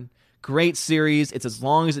 Hypern. Great series. It's as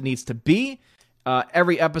long as it needs to be.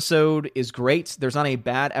 Every episode is great. There's not a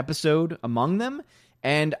bad episode among them.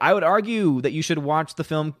 And I would argue that you should watch the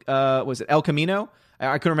film, was it El Camino?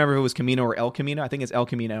 I couldn't remember if it was Camino or El Camino. I think it's El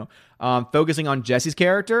Camino. Focusing on Jesse's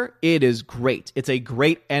character, it is great. It's a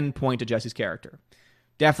great endpoint to Jesse's character.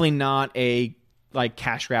 Definitely not a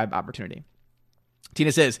cash grab opportunity.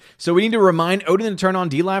 Tina says, so we need to remind Odin to turn on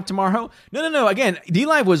DLive tomorrow? No. Again,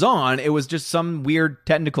 DLive was on. It was just some weird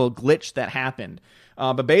technical glitch that happened.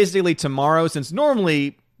 But basically tomorrow, since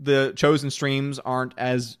normally the chosen streams aren't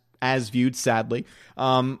as viewed, sadly,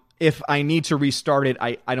 if I need to restart it,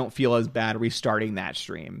 I don't feel as bad restarting that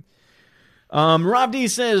stream. Rob D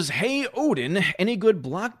says, hey, Odin, any good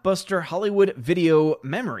Blockbuster Hollywood video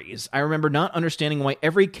memories? I remember not understanding why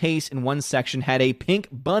every case in one section had a pink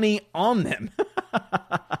bunny on them.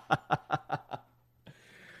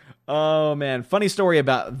 Oh, man. Funny story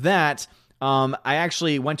about that. I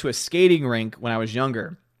actually went to a skating rink when I was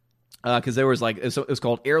younger because there was it was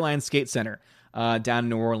called Airline Skate Center down in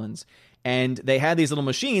New Orleans. And they had these little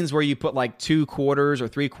machines where you put 2 quarters or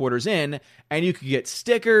 3 quarters in, and you could get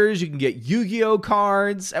stickers, you can get Yu-Gi-Oh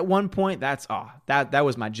cards at one point. That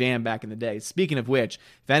was my jam back in the day. Speaking of which,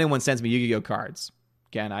 if anyone sends me Yu-Gi-Oh cards,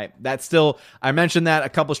 again, I mentioned that a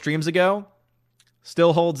couple streams ago,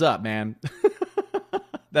 still holds up, man.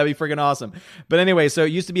 That'd be freaking awesome. But anyway, so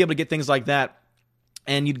you used to be able to get things like that,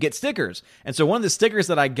 and you'd get stickers. And so one of the stickers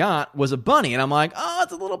that I got was a bunny. And I'm like, oh,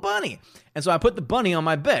 it's a little bunny. And so I put the bunny on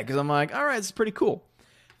my bed because I'm like, all right, it's pretty cool.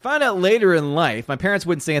 Find out later in life, my parents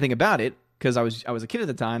wouldn't say anything about it because I was a kid at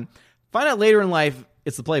the time. Find out later in life,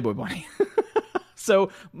 it's the Playboy bunny.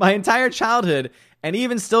 So my entire childhood, and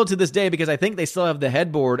even still to this day, because I think they still have the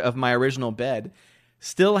headboard of my original bed,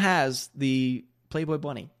 still has the Playboy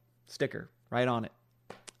bunny sticker right on it.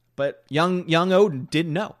 But young Odin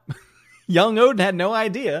didn't know. Young Odin had no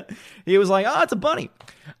idea. He was like, oh, it's a bunny.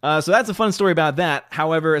 So that's a fun story about that.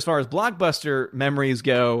 However, as far as Blockbuster memories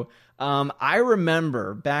go, I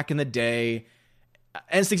remember back in the day,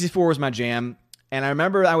 N64 was my jam. And I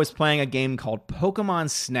remember I was playing a game called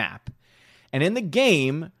Pokemon Snap. And in the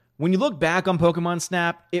game, when you look back on Pokemon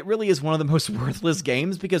Snap, it really is one of the most worthless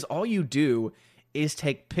games because all you do is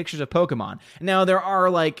take pictures of Pokemon. Now, there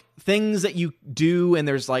are things that you do, and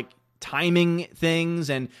there's timing things,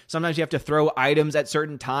 and sometimes you have to throw items at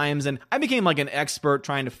certain times, and I became an expert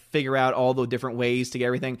trying to figure out all the different ways to get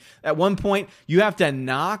everything. At one point, you have to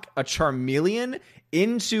knock a Charmeleon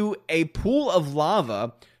into a pool of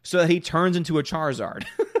lava so that he turns into a Charizard.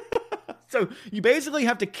 So you basically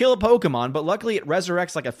have to kill a Pokemon, but luckily it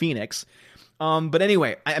resurrects like a phoenix. But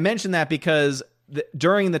anyway, I mentioned that because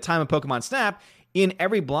during the time of Pokemon Snap, in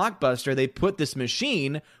every Blockbuster, they put this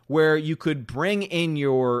machine where you could bring in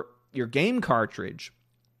your game cartridge,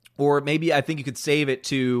 or maybe I think you could save it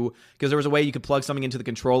to, because there was a way you could plug something into the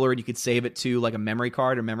controller and you could save it to a memory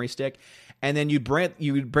card or memory stick, and then you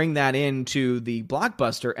would bring that into the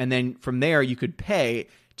Blockbuster, and then from there you could pay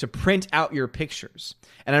to print out your pictures.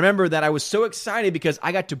 And I remember that I was so excited because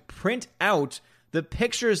I got to print out the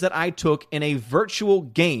pictures that I took in a virtual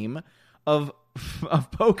game of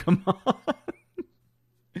Pokemon.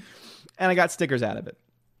 And I got stickers out of it.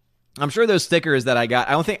 I'm sure those stickers that I got,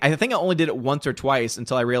 I think I only did it once or twice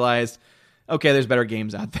until I realized, okay, there's better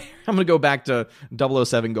games out there. I'm going to go back to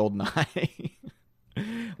 007 GoldenEye.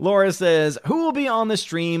 Laura says, who will be on the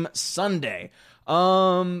stream Sunday?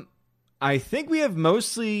 I think we have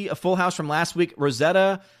mostly a full house from last week.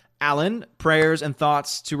 Rosetta Allen, prayers and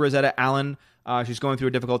thoughts to Rosetta Allen. She's going through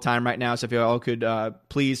a difficult time right now, so if you all could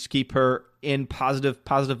please keep her in positive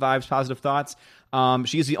vibes, positive thoughts.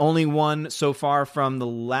 She's the only one so far from the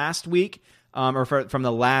last week, from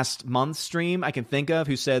the last month's stream I can think of,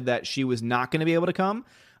 who said that she was not going to be able to come.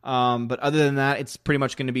 But other than that, it's pretty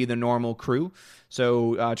much going to be the normal crew.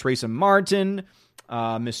 So Teresa Martin,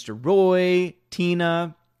 Mr. Roy,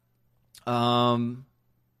 Tina. Let's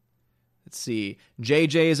see.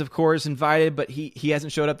 JJ is, of course, invited, but he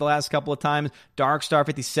hasn't showed up the last couple of times. Darkstar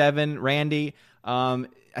 57, Randy.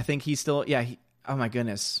 I think he's still, oh my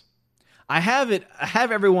goodness. I have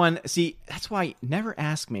everyone, see, that's why never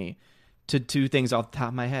ask me to do things off the top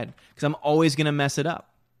of my head, because I'm always going to mess it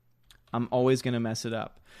up.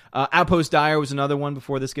 Outpost Dyer was another one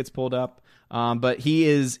before this gets pulled up, but he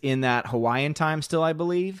is in that Hawaiian time still, I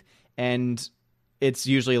believe, and it's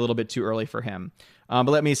usually a little bit too early for him. But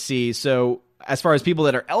let me see. So as far as people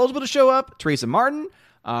that are eligible to show up, Teresa Martin,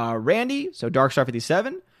 Randy, so Darkstar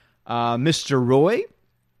 57, Mr. Roy,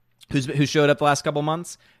 who showed up the last couple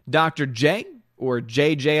months, Dr. J, or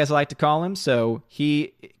JJ as I like to call him, so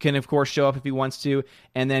he can, of course, show up if he wants to,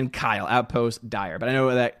 and then Kyle, Outpost Dyer. But I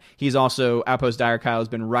know that he's also, Outpost Dyer Kyle has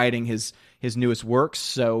been writing his newest works,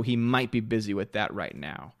 so he might be busy with that right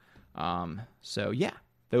now. So yeah,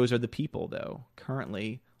 Those are the people, though,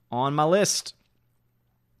 currently on my list.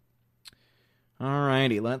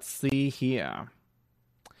 Alrighty, let's see here.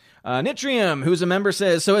 Nitrium, who's a member,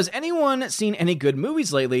 says, so has anyone seen any good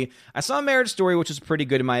movies lately? I saw Marriage Story, which was pretty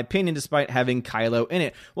good in my opinion, despite having Kylo in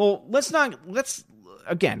it. Well,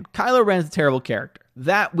 again, Kylo Ren's a terrible character.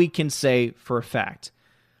 That we can say for a fact.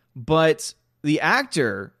 But the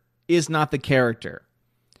actor is not the character.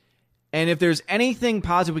 And if there's anything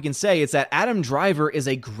positive we can say, it's that Adam Driver is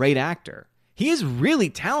a great actor. He is really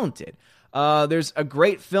talented. There's a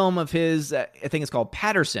great film of his, I think it's called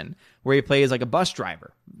Patterson, where he plays like a bus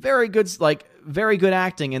driver. Very good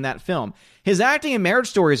acting in that film. His acting in Marriage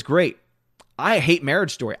Story is great. I hate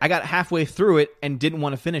Marriage Story. I got halfway through it and didn't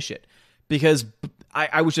want to finish it because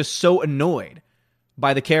I was just so annoyed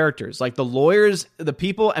by the characters. Like the lawyers, the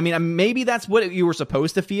people, I mean, maybe that's what you were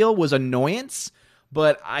supposed to feel was annoyance,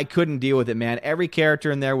 but I couldn't deal with it, man. Every character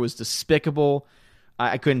in there was despicable.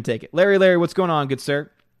 I couldn't take it. Larry, what's going on, good sir?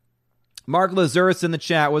 Mark Lazurth's in the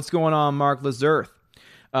chat. What's going on, Mark Lazurth?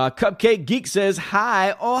 Cupcake Geek says,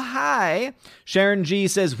 hi. Oh, hi. Sharon G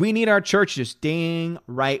says, we need our churches. Dang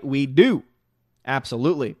right we do.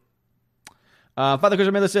 Absolutely. Father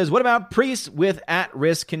Christian Miller says, what about priests with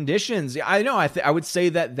at-risk conditions? I know, I would say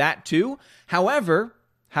that too. However,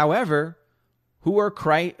 who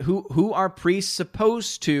are priests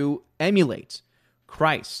supposed to emulate?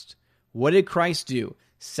 Christ. What did Christ do?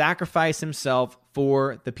 Sacrifice himself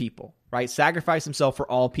for the people, right? Sacrifice himself for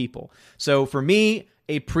all people. So for me,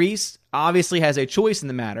 a priest obviously has a choice in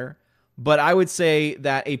the matter, but I would say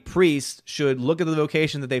that a priest should look at the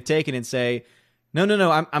vocation that they've taken and say,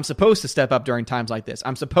 no, I'm supposed to step up during times like this.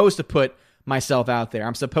 I'm supposed to put myself out there.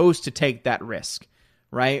 I'm supposed to take that risk,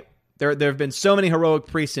 right? There have been so many heroic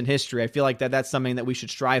priests in history. I feel like that's something that we should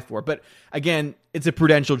strive for. But again, it's a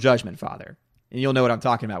prudential judgment, Father. And you'll know what I'm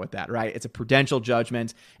talking about with that, right? It's a prudential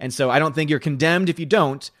judgment. And so I don't think you're condemned if you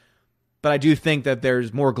don't, but I do think that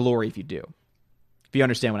there's more glory if you do. If you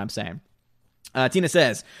understand what I'm saying. Tina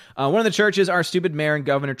says, one of the churches our stupid mayor and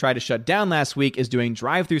governor tried to shut down last week is doing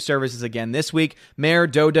drive-through services again this week. Mayor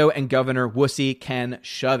Dodo and Governor Wussy can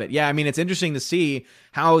shove it. Yeah, I mean, it's interesting to see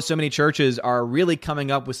how so many churches are really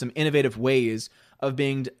coming up with some innovative ways of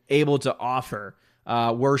being able to offer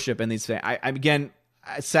worship in these things. Again,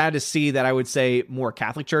 sad to see that I would say more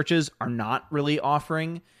Catholic churches are not really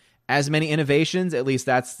offering as many innovations. At least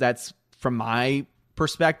that's from my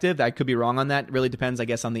perspective. I could be wrong on that. It really depends, I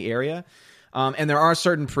guess, on the area. And there are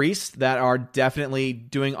certain priests that are definitely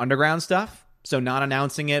doing underground stuff. So not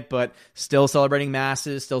announcing it, but still celebrating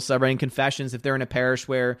masses, still celebrating confessions if they're in a parish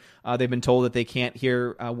where they've been told that they can't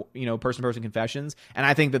hear, person-to-person confessions. And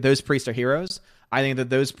I think that those priests are heroes. I think that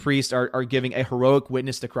those priests are giving a heroic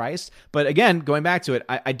witness to Christ. But again, going back to it,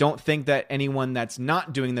 I don't think that anyone that's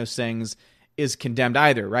not doing those things is condemned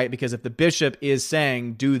either, right? Because if the bishop is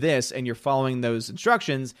saying, do this, and you're following those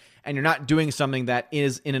instructions, and you're not doing something that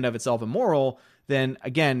is in and of itself immoral, then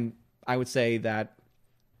again, I would say that,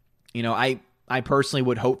 I personally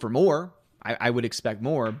would hope for more. I would expect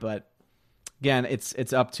more, but again,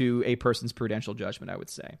 it's up to a person's prudential judgment, I would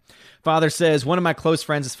say. Father says, one of my close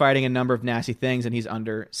friends is fighting a number of nasty things, and he's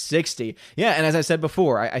under 60. Yeah, and as I said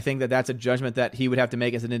before, I think that that's a judgment that he would have to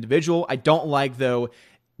make as an individual. I don't like, though,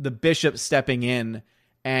 the bishop stepping in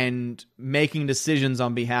and making decisions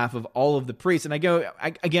on behalf of all of the priests. And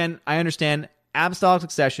I understand apostolic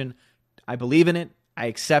succession. I believe in it. I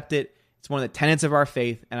accept it. It's one of the tenets of our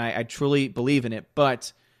faith, and I truly believe in it.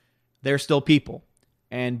 But they're still people,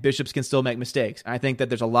 and bishops can still make mistakes. And I think that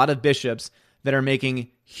there's a lot of bishops that are making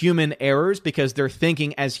human errors because they're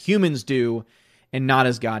thinking as humans do and not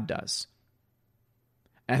as God does.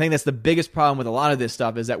 And I think that's the biggest problem with a lot of this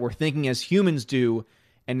stuff is that we're thinking as humans do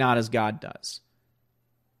and not as God does.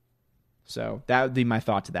 So that would be my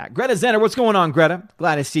thought to that. Greta Zenner, what's going on, Greta?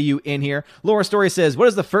 Glad to see you in here. Laura Story says, what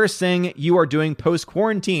is the first thing you are doing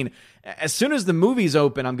post-quarantine? As soon as the movies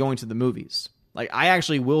open, I'm going to the movies. Like, I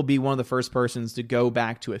actually will be one of the first persons to go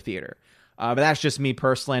back to a theater. But that's just me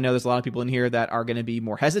personally. I know there's a lot of people in here that are going to be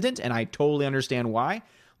more hesitant, and I totally understand why.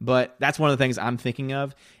 But that's one of the things I'm thinking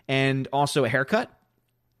of. And also a haircut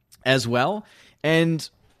as well. And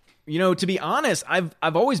to be honest,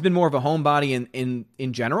 I've always been more of a homebody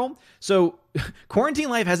in general. So quarantine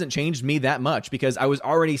life hasn't changed me that much because I was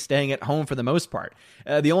already staying at home for the most part.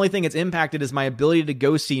 The only thing it's impacted is my ability to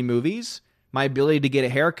go see movies, my ability to get a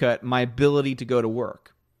haircut, my ability to go to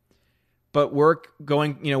work. But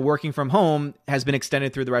working from home has been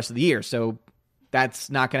extended through the rest of the year. So that's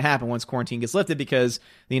not going to happen once quarantine gets lifted because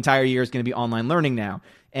the entire year is going to be online learning now.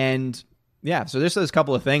 And yeah, so there's a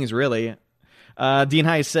couple of things really. Dean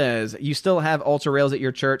Heiss says, you still have ultra rails at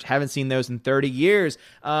your church. Haven't seen those in 30 years.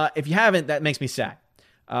 If you haven't, that makes me sad.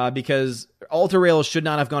 Because ultra rails should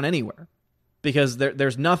not have gone anywhere. Because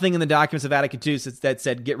there's nothing in the documents of Vatican II that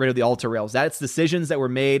said get rid of the altar rails. That's decisions that were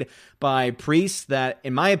made by priests that,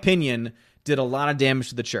 in my opinion, did a lot of damage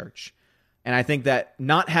to the church. And I think that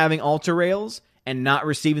not having altar rails and not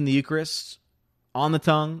receiving the Eucharist on the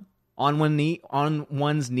tongue, on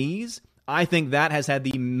one's knees, I think that has had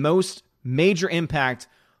the most major impact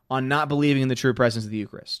on not believing in the true presence of the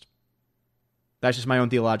Eucharist. That's just my own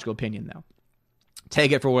theological opinion, though.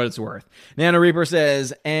 Take it for what it's worth. Nano Reaper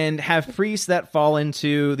says, and have priests that fall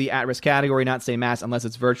into the at-risk category not say Mass unless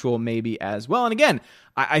it's virtual, maybe as well. And again,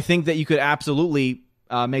 I think that you could absolutely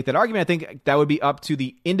make that argument. I think that would be up to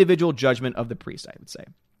the individual judgment of the priest, I would say.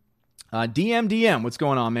 DM, what's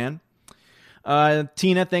going on, man?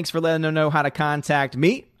 Tina, thanks for letting them know how to contact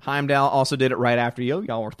me. Heimdall also did it right after you.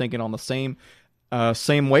 Y'all were thinking on the same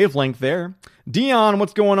wavelength there. Dion,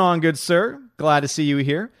 what's going on, good sir? Glad to see you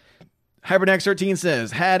here. Hypernex13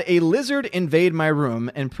 says, had a lizard invade my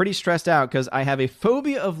room and pretty stressed out because I have a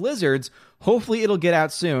phobia of lizards. Hopefully it'll get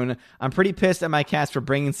out soon. I'm pretty pissed at my cats for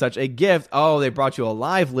bringing such a gift. Oh, they brought you a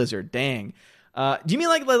live lizard. Dang. Do you mean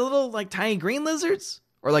like the little like tiny green lizards?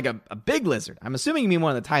 Or like a big lizard? I'm assuming you mean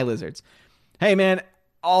one of the Thai lizards. Hey, man,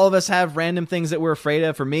 all of us have random things that we're afraid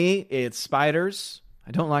of. For me, it's spiders.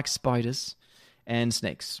 I don't like spiders. And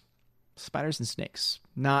snakes. Spiders and snakes.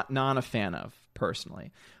 Not a fan of,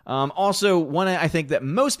 personally. Also, one I think that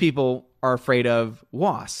most people are afraid of,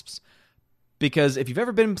 wasps. Because if you've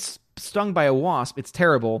ever been stung by a wasp, it's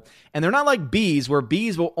terrible. And they're not like bees, where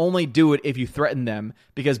bees will only do it if you threaten them,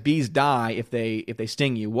 because bees die if they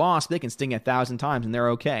sting you. Wasps, they can sting 1,000 times and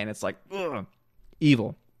they're okay. And it's like, ugh,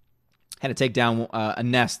 evil. Had to take down a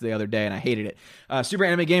nest the other day, and I hated it. Super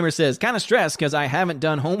Anime Gamer says, kind of stressed because I haven't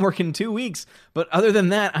done homework in 2 weeks. But other than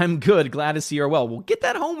that, I'm good. Glad to see you're well. Well, get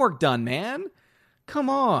that homework done, man. Come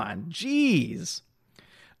on. Jeez.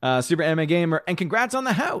 Super Anime Gamer, and congrats on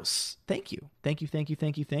the house. Thank you,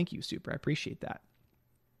 Super. I appreciate that.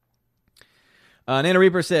 Nana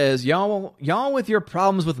Reaper says, y'all with your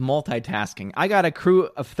problems with multitasking. I got a crew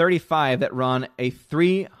of 35 that run a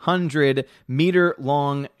 300-meter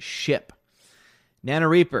long ship. Nana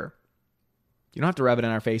Reaper, you don't have to rub it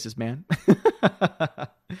in our faces, man.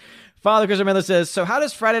 Father Christian Miller says, so how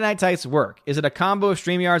does Friday Night Tights work? Is it a combo of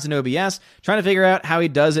StreamYards and OBS? Trying to figure out how he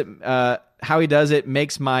does it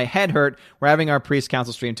makes my head hurt. We're having our priest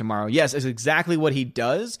council stream tomorrow. Yes, it's exactly what he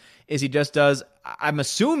does. Is he just does, I'm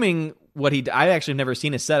assuming I actually have never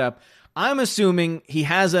seen his setup. I'm assuming he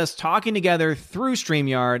has us talking together through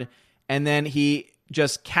StreamYard, and then he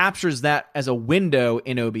just captures that as a window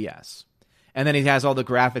in OBS. And then he has all the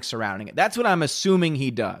graphics surrounding it. That's what I'm assuming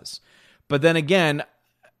he does. But then again,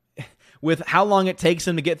 with how long it takes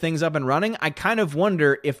him to get things up and running, I kind of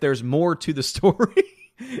wonder if there's more to the story.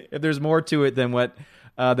 If there's more to it than what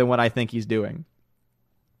I think he's doing.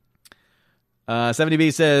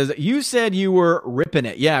 70B says, you said you were ripping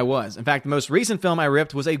it. Yeah, I was. In fact, the most recent film I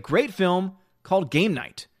ripped was a great film called Game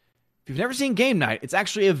Night. If you've never seen Game Night, it's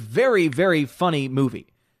actually a very, very funny movie.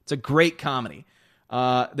 It's a great comedy.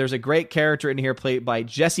 There's a great character in here played by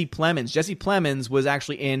Jesse Plemons. Jesse Plemons was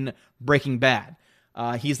actually in Breaking Bad.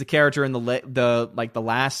 He's the character in the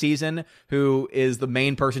last season who is the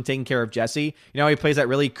main person taking care of Jesse. You know, he plays that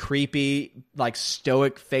really creepy, like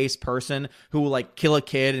stoic face person who will like kill a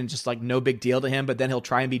kid and just like no big deal to him, but then he'll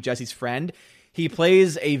try and be Jesse's friend. He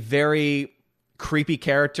plays a very creepy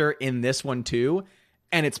character in this one too,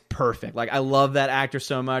 and it's perfect. Like, I love that actor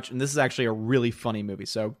so much, and this is actually a really funny movie.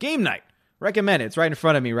 So, Game Night. Recommend it. It's right in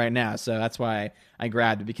front of me right now, so that's why I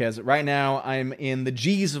grabbed it, because right now I'm in the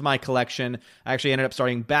G's of my collection. I actually ended up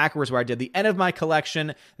starting backwards, where I did the end of my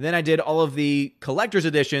collection, then I did all of the collector's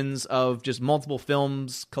editions of just multiple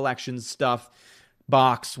films, collections, stuff,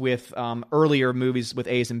 box with earlier movies with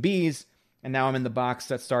A's and B's, and now I'm in the box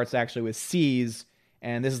that starts actually with C's,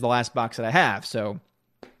 and this is the last box that I have, so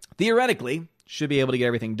theoretically, should be able to get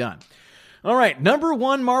everything done. All right, number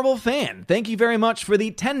one Marvel fan. Thank you very much for the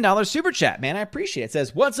 $10 super chat, man. I appreciate it. It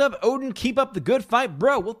says, what's up, Odin? Keep up the good fight,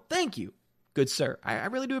 bro. Well, thank you, good sir. I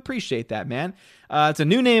really do appreciate that, man. It's a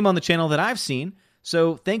new name on the channel that I've seen,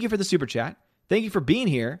 so thank you for the super chat. Thank you for being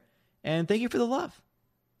here, and thank you for the love.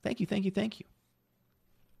 Thank you.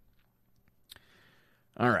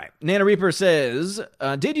 All right. Nana Reaper says,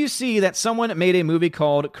 did you see that someone made a movie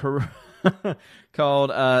called...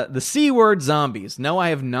 The C Word Zombies? No, I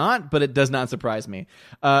have not, but it does not surprise me.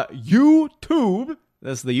 YouTube,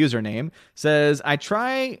 that's the username, says, I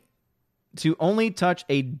try to only touch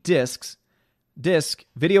a disc,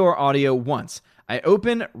 video or audio once. I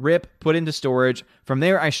open, rip, put into storage. From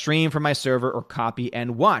there, I stream from my server or copy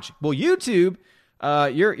and watch. Well, YouTube,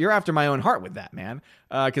 you're after my own heart with that, man,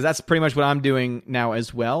 because that's pretty much what I'm doing now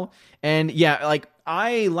as well. And yeah, like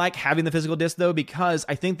I like having the physical disc though, because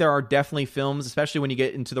I think there are definitely films, especially when you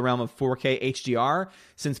get into the realm of 4K HDR,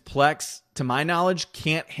 since Plex, to my knowledge,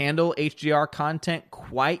 can't handle HDR content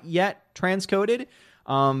quite yet transcoded.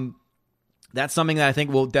 That's something that I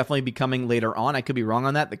think will definitely be coming later on. I could be wrong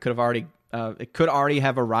on that. It could already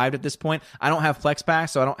have arrived at this point. I don't have Plex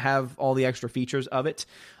Pass, so I don't have all the extra features of it.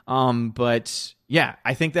 But yeah,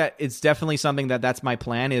 I think that it's definitely something that's my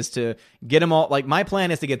plan, is to get them all. Like, my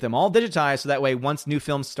plan is to get them all digitized, so that way once new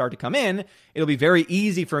films start to come in, it'll be very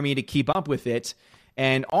easy for me to keep up with it.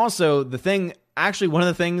 And also one of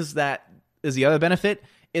the things that is the other benefit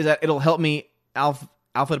is that it'll help me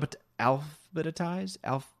alphabetical.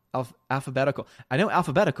 I know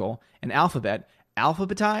alphabetical and alphabetize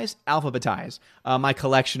my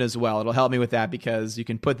collection as well. It'll help me with that because you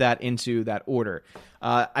can put that into that order.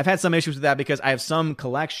 I've had some issues with that because I have some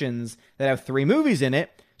collections that have 3 movies in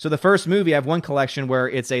it. So the first movie, I have one collection where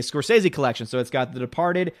it's a Scorsese collection. So it's got The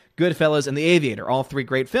Departed, Goodfellas, and The Aviator, all 3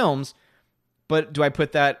 great films. But do I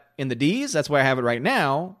put that in the Ds? That's where I have it right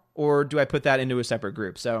now. Or do I put that into a separate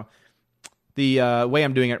group? So the way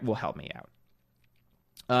I'm doing it will help me out.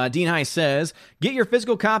 Dean High says, get your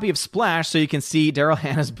physical copy of Splash so you can see Daryl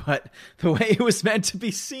Hannah's butt the way it was meant to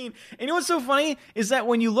be seen. And you know what's so funny is that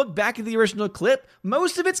when you look back at the original clip,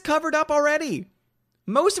 most of it's covered up already.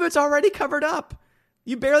 Most of it's already covered up.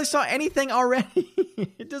 You barely saw anything already.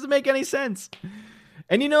 It doesn't make any sense.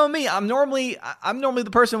 And you know me, I'm normally the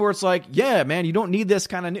person where it's like, yeah, man, you don't need this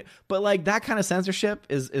kind of but like that kind of censorship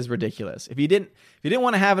is ridiculous. If you didn't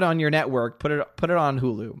want to have it on your network, put it on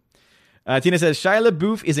Hulu. Tina says, Shia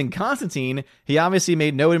LaBeouf is in Constantine. He obviously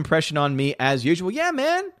made no impression on me as usual. Yeah,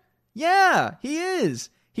 man. Yeah, he is.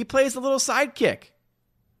 He plays the little sidekick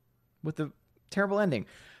with the terrible ending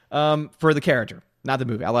for the character, not the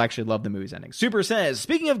movie. I actually love the movie's ending. Super says,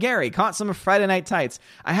 speaking of Gary, caught some Friday Night Tights.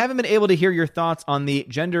 I haven't been able to hear your thoughts on the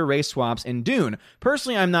gender race swaps in Dune.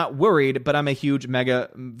 Personally, I'm not worried, but I'm a huge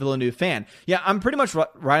Mega Villeneuve fan. Yeah, I'm pretty much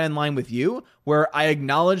right in line with you, where I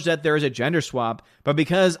acknowledge that there is a gender swap, but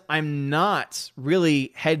because I'm not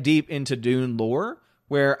really head deep into Dune lore,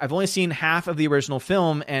 where I've only seen half of the original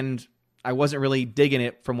film and I wasn't really digging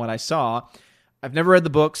it from what I saw. I've never read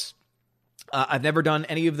the books. I've never done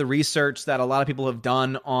any of the research that a lot of people have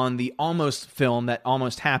done on the Almost film that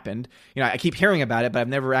almost happened. You know, I keep hearing about it, but I've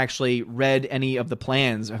never actually read any of the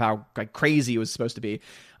plans of how like crazy it was supposed to be.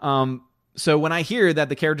 So when I hear that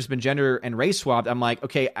the character's been gender and race swapped, I'm like,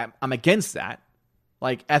 okay, I'm against that.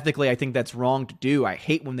 Like, ethically, I think that's wrong to do. I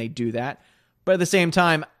hate when they do that. But at the same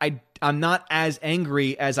time, I'm not as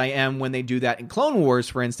angry as I am when they do that in Clone Wars,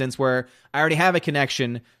 for instance, where I already have a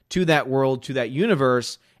connection to that world, to that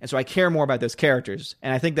universe, and so I care more about those characters.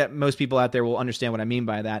 And I think that most people out there will understand what I mean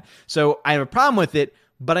by that. So I have a problem with it,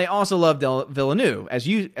 but I also love Villeneuve. As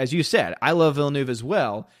you said, I love Villeneuve as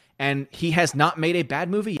well, and he has not made a bad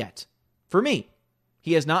movie yet. For me,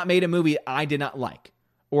 he has not made a movie I did not like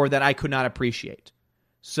or that I could not appreciate.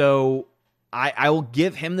 So I will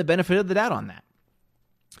give him the benefit of the doubt on that.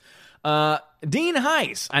 Dean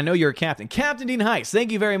Heiss, I know you're a captain. Captain Dean Heiss,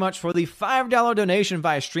 thank you very much for the $5 donation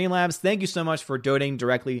via Streamlabs. Thank you so much for donating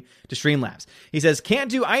directly to Streamlabs. He says,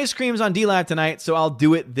 can't do ice creams on D-Lab tonight, so I'll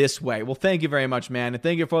do it this way. Well, thank you very much, man. And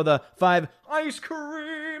thank you for the 5 ice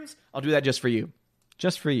creams. I'll do that just for you.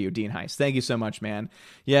 Just for you, Dean Heiss. Thank you so much, man.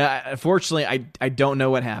 Yeah, unfortunately, I don't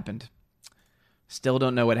know what happened. Still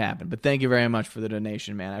don't know what happened, but thank you very much for the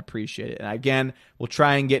donation, man. I appreciate it. And again, we'll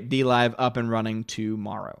try and get D-Live up and running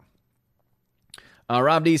tomorrow.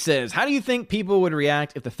 Rob D says, how do you think people would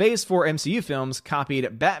react if the Phase 4 MCU films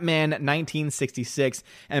copied Batman 1966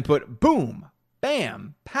 and put boom,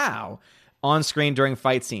 bam, pow on screen during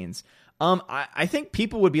fight scenes? I think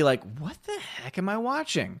people would be like, what the heck am I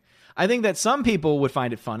watching? I think that some people would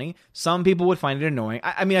find it funny. Some people would find it annoying.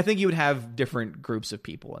 I mean, I think you would have different groups of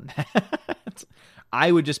people in that. I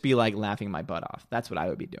would just be like laughing my butt off. That's what I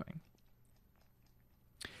would be doing.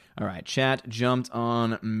 All right, chat jumped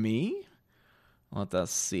on me. Let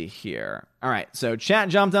us see here. All right, so chat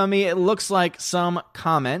jumped on me. It looks like some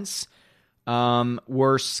comments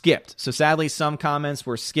were skipped. So sadly, some comments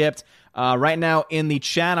were skipped. Right now in the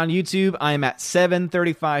chat on YouTube, I am at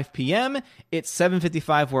 7:35 p.m. It's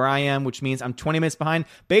 7:55 where I am, which means I'm 20 minutes behind.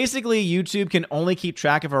 Basically, YouTube can only keep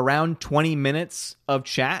track of around 20 minutes of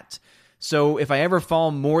chat. So if I ever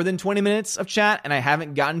fall more than 20 minutes of chat and I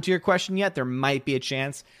haven't gotten to your question yet, there might be a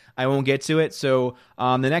chance I won't get to it. So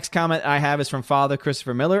the next comment I have is from Father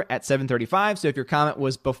Christopher Miller at 7:35. So if your comment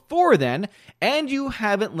was before then and you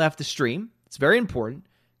haven't left the stream, it's very important,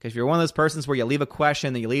 because if you're one of those persons where you leave a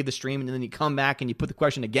question, then you leave the stream, and then you come back and you put the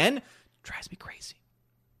question again, it drives me crazy.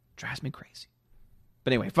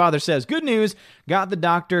 But anyway, Father says, good news, got the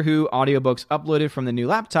Doctor Who audiobooks uploaded from the new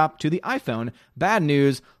laptop to the iPhone. Bad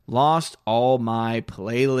news, lost all my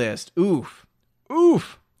playlist. Oof,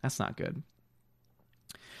 that's not good.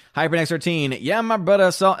 HyperNext13, yeah, my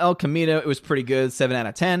brother saw El Camino. It was pretty good, 7 out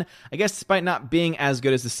of 10. I guess despite not being as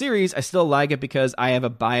good as the series, I still like it because I have a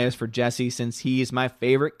bias for Jesse since he's my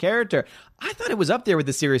favorite character. I thought it was up there with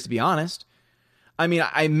the series, to be honest. I mean,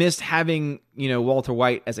 I missed having, Walter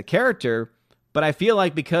White as a character, but I feel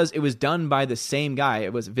like because it was done by the same guy,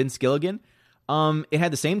 it was Vince Gilligan, it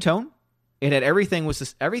had the same tone. It had everything was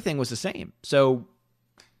the same. So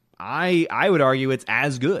I would argue it's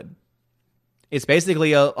as good. It's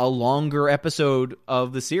basically a longer episode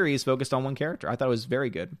of the series focused on one character. I thought it was very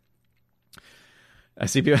good. I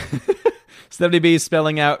see people. Stephanie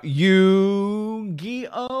spelling out Yu-Gi-Oh?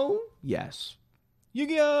 Yes.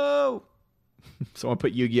 Yu-Gi-Oh! Someone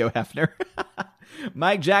put Yu-Gi-Oh! Hefner.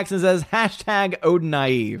 Mike Jackson says, hashtag Odin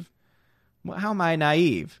naive. Well, how am I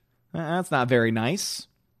naive? That's not very nice.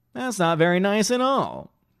 That's not very nice at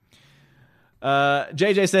all.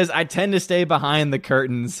 JJ says, I tend to stay behind the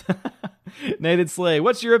curtains. Nathan Slay,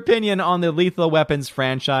 what's your opinion on the Lethal Weapons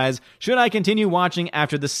franchise? Should I continue watching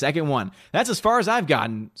after the second one? That's as far as I've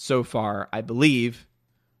gotten so far, I believe.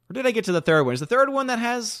 Or did I get to the third one? Is the third one that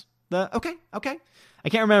has the... Okay. I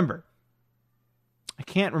can't remember.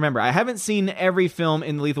 I haven't seen every film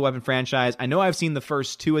in the Lethal Weapon franchise. I know I've seen the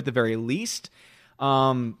first two at the very least.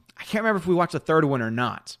 I can't remember if we watched the third one or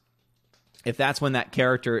not. If that's when that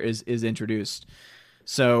character is introduced.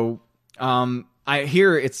 So, I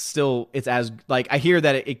hear I hear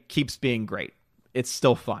that it keeps being great. It's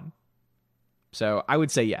still fun. So I would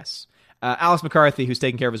say yes. Alice McCarthy, who's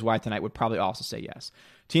taking care of his wife tonight, would probably also say yes.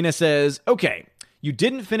 Tina says, okay, you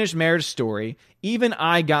didn't finish Marriage Story. Even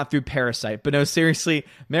I got through Parasite. But no, seriously,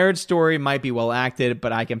 Marriage Story might be well acted,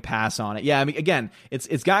 but I can pass on it. Yeah, I mean, again,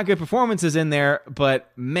 it's got good performances in there,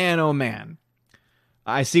 but man, oh man.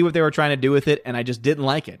 I see what they were trying to do with it, and I just didn't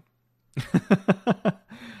like it.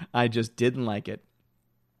 I just didn't like it.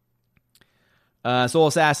 Soul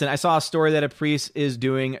Assassin, I saw a story that a priest is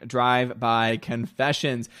doing drive-by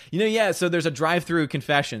confessions. So there's a drive-through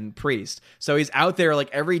confession priest. So he's out there like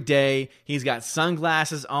every day. He's got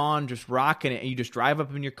sunglasses on, just rocking it, and you just drive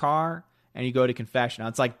up in your car and you go to confession.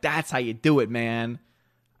 It's like, that's how you do it, man.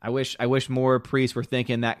 I wish more priests were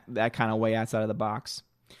thinking that kind of way outside of the box.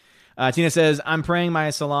 Tina says, I'm praying my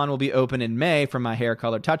salon will be open in May for my hair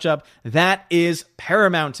color touch-up. That is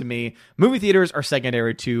paramount to me. Movie theaters are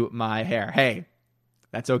secondary to my hair. Hey,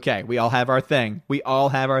 that's okay. We all have our thing.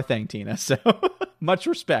 Tina. So much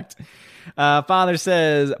respect. Father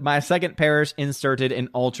says, my second parish inserted an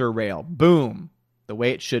Ultra Rail. Boom. The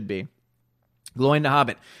way it should be. Glowing to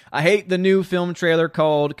Hobbit. I hate the new film trailer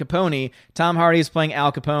called Capone. Tom Hardy is playing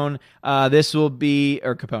Al Capone. This will be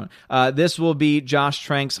Josh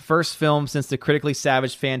Trank's first film since the critically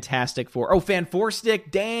savaged Fantastic Four. Oh, Fan Four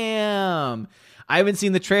Stick? Damn. I haven't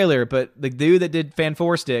seen the trailer, but the dude that did Fan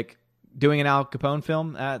Four Stick doing an Al Capone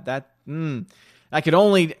film, that could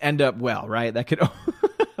only end up well, right? That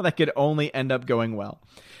could only end up going well.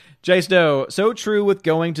 Jay Stowe, so true with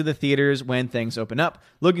going to the theaters when things open up.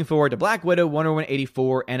 Looking forward to Black Widow, Wonder Woman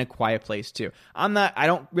 84, and A Quiet Place 2. I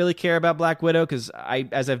don't really care about Black Widow because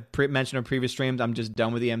as I've mentioned in previous streams, I'm just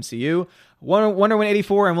done with the MCU. Wonder Woman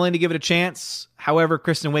 84, I'm willing to give it a chance. However,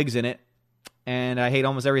 Kristen Wiig's in it, and I hate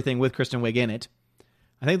almost everything with Kristen Wiig in it.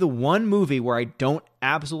 I think the one movie where I don't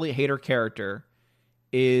absolutely hate her character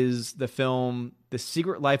is the film The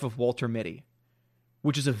Secret Life of Walter Mitty,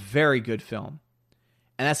 which is a very good film.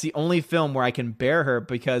 And that's the only film where I can bear her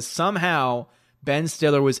because somehow Ben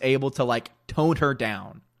Stiller was able to tone her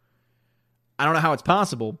down. I don't know how it's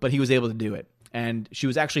possible, but he was able to do it. And she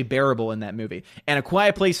was actually bearable in that movie. And A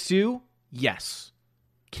Quiet Place 2, yes.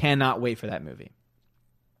 Cannot wait for that movie.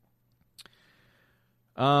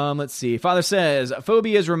 Let's see. Father says,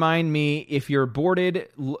 phobias remind me if you're bored,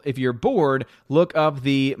 look up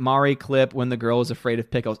the Mari clip when the girl is afraid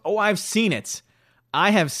of pickles. Oh, I've seen it.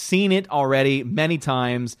 I have seen it already many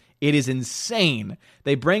times. It is insane.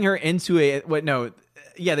 They bring her into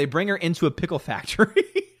they bring her into a pickle factory.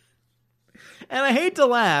 And I hate to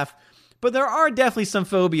laugh, but there are definitely some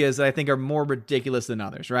phobias that I think are more ridiculous than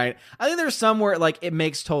others, right? I think there's some where it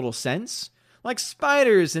makes total sense. Like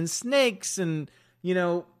spiders and snakes and,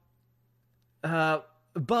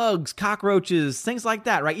 bugs, cockroaches, things like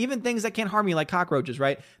that, right? Even things that can't harm you like cockroaches,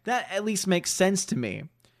 right? That at least makes sense to me.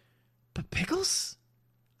 But pickles?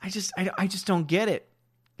 I just don't get it.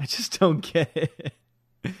 I just don't get it.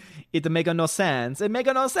 It make no sense. It make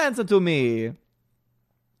no sense to me.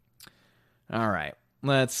 All right.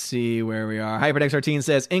 Let's see where we are. HyperDex13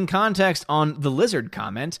 says, in context on the lizard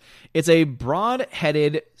comment, it's a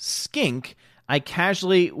broad-headed skink. I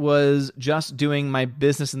casually was just doing my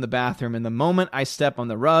business in the bathroom, and the moment I step on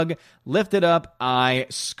the rug, lift it up, I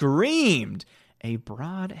screamed. A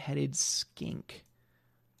broad-headed skink.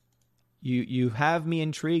 You have me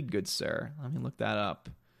intrigued, good sir. Let me look that up.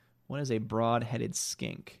 What is a broad-headed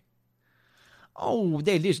skink? Oh,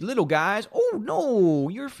 they're just little guys. Oh, no,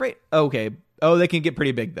 you're afraid. Okay. Oh, they can get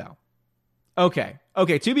pretty big, though. Okay,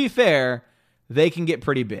 to be fair, they can get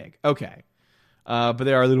pretty big. Okay. But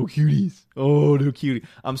they are little cuties. Oh, little cutie.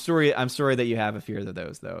 I'm sorry that you have a fear of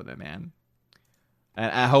those, though, man.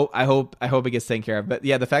 And I hope it gets taken care of. But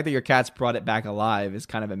yeah, the fact that your cats brought it back alive is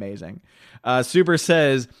kind of amazing. Super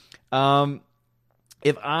says,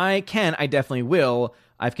 if I can, I definitely will.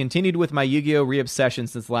 I've continued with my Yu-Gi-Oh! Re-obsession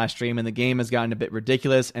since the last stream, and the game has gotten a bit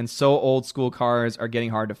ridiculous, and so old school cards are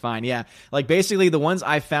getting hard to find. Yeah, like basically the ones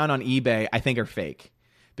I found on eBay, I think are fake.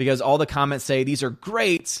 Because all the comments say, these are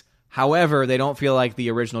great, however, they don't feel like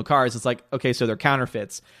the original cards. It's like, okay, so they're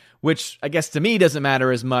counterfeits. Which, I guess to me, doesn't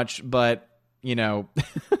matter as much, but, you know.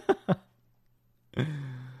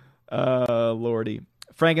 Lordy.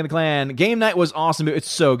 Frank and the Clan. Game night was awesome. It's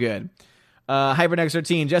so good. HyperNext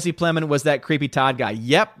 13, Jesse Plemons was that creepy Todd guy.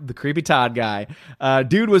 Yep, the creepy Todd guy.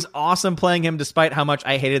 Dude was awesome playing him despite how much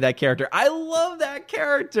I hated that character. I love that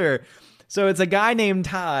character. So it's a guy named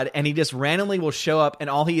Todd, and he just randomly will show up, and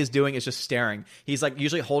all he is doing is just staring. He's like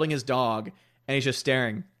usually holding his dog, and he's just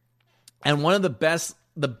staring. And one of the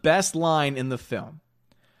best line in the film.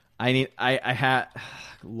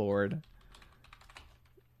 Lord.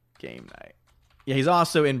 Game night. Yeah, he's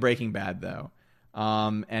also in Breaking Bad, though.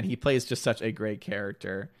 And he plays just such a great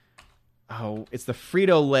character. Oh, it's the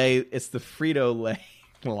Frito-Lay. It's the Frito-Lay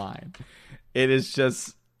line. It is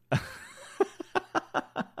just.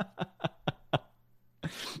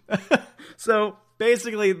 So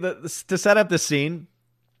basically, to set up the scene,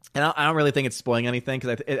 and I don't really think it's spoiling anything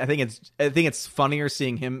because I think it's funnier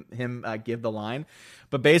seeing him give the line.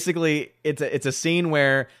 But basically, it's a scene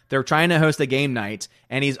where they're trying to host a game night,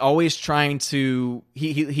 and he's always trying to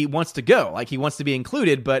he wants to go, like he wants to be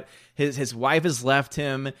included, but his wife has left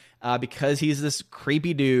him because he's this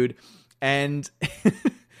creepy dude, and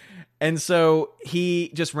and so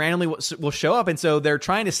he just randomly will show up, and so they're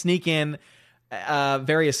trying to sneak in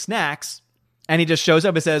various snacks, and he just shows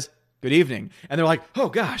up and says, "Good evening," and they're like, "Oh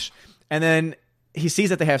gosh," and then he sees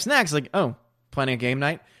that they have snacks, like, "Oh, planning a game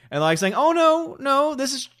night." And like saying, "Oh no,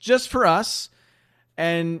 this is just for us."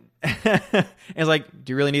 And it's like,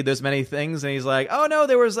 "Do you really need those many things?" And he's like, "Oh no,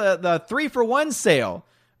 there was the 3-for-1 sale."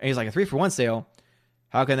 And he's like, "A 3-for-1 sale?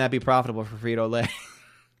 How can that be profitable for Frito-Lay?"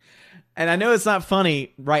 And I know it's not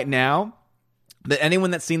funny right now, but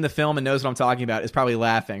anyone that's seen the film and knows what I'm talking about is probably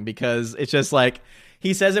laughing because it's just like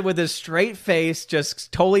he says it with his straight face,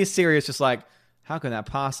 just totally serious, just like, how can that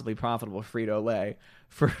possibly profitable Frito-Lay?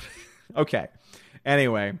 Okay.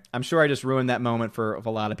 Anyway, I'm sure I just ruined that moment for a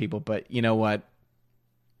lot of people, but you know what?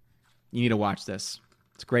 You need to watch this.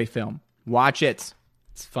 It's a great film. Watch it.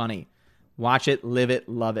 It's funny. Watch it, live it,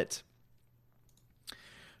 love it.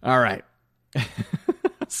 All right.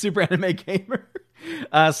 Super Anime Gamer.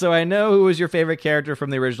 So I know who was your favorite character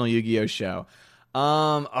from the original Yu-Gi-Oh! Show.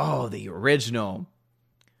 The original.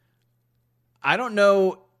 I don't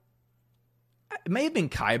know. It may have been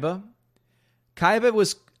Kaiba.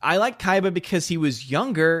 I like Kaiba because he was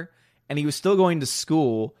younger and he was still going to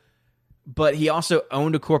school, but he also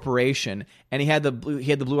owned a corporation and he had the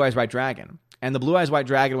Blue Eyes White Dragon, and the Blue Eyes White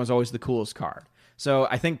Dragon was always the coolest card. So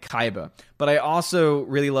I think Kaiba, but I also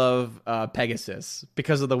really love Pegasus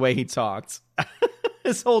because of the way he talked.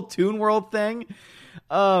 His whole Toon World thing, it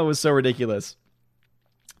was so ridiculous.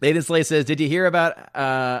 Layden Slay says, "Did you hear about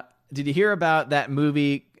that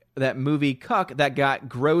movie Cuck that got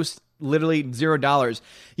grossed literally $0?"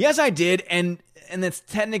 Yes, I did, and it's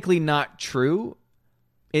technically not true.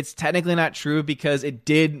 It's technically not true because it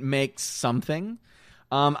did make something.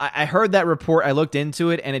 I heard that report. I looked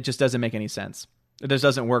into it, and it just doesn't make any sense. It just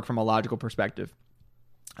doesn't work from a logical perspective.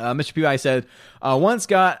 Mr. PewDie said, once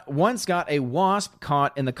got a wasp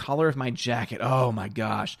caught in the collar of my jacket. Oh my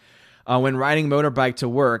gosh. When riding motorbike to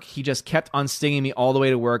work, he just kept on stinging me all the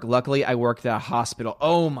way to work. Luckily, I worked at a hospital.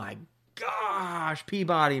 Oh my gosh,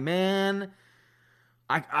 Peabody, man.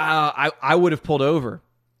 I would have pulled over.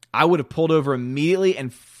 I would have pulled over immediately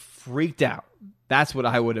and freaked out That's what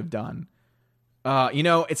I would have done.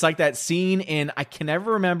 It's like that scene in, I can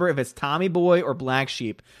never remember if it's Tommy Boy or Black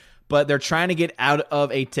Sheep, but they're trying to get out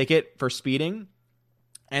of a ticket for speeding.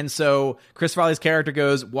 And so Chris Farley's character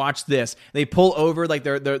goes, watch this. They pull over, like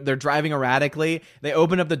they're driving erratically. They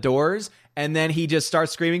open up the doors, and then he just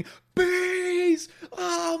starts screaming, bees!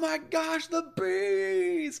 Oh my gosh, the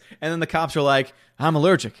bees! And then the cops are like, I'm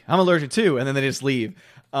allergic too. And then they just leave.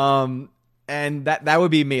 And that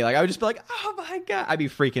would be me. Like, I would just be like, oh my God. I'd be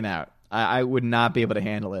freaking out. I would not be able to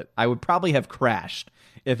handle it. I would probably have crashed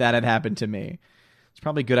if that had happened to me. It's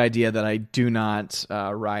probably a good idea that I do not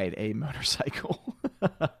ride a motorcycle.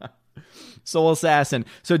 Soul Assassin.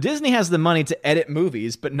 So Disney has the money to edit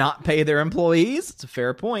movies but not pay their employees? It's a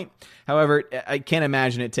fair point. However, I can't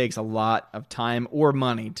imagine it takes a lot of time or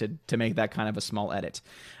money to make that kind of a small edit.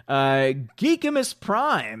 Geekimus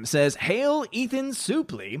Prime says, Hail Ethan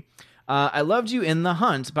Supley. I loved you in The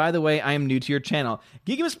Hunt. By the way, I am new to your channel.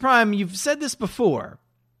 Geekimus Prime, you've said this before.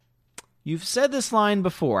 You've said this line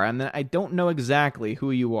before, and I don't know exactly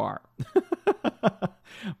who you are.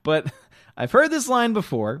 But I've heard this line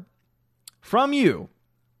before from you.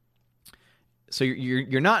 So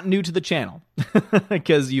you're not new to the channel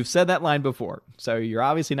because you've said that line before. So you're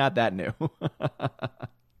obviously not that new.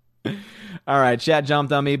 All right, chat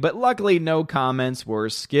jumped on me, but luckily no comments were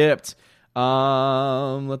skipped.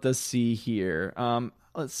 Let us see here.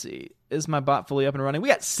 Let's see. Is my bot fully up and running? We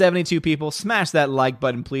got 72 people. Smash that like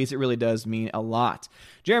button, please. It really does mean a lot.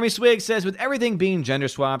 Jeremy Swig says, with everything being gender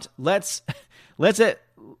swapped, let's at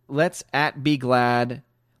least be glad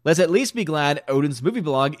Odin's movie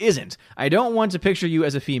blog isn't. I don't want to picture you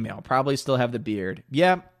as a female. Probably still have the beard.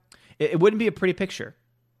 Yeah, it wouldn't be a pretty picture.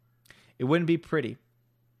 It wouldn't be pretty.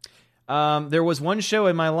 There was one show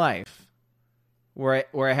in my life where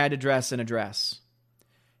I had to dress in a dress,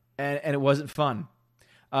 and it wasn't fun.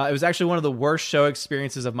 It was actually one of the worst show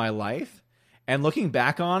experiences of my life. And looking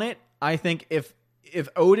back on it, I think if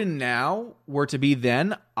Odin now were to be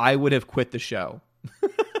then, I would have quit the show.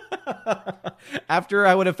 After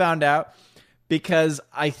I would have found out, because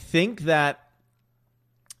I think that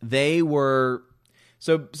they were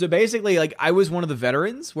so basically, like, I was one of the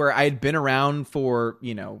veterans where I had been around for,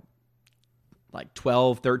 like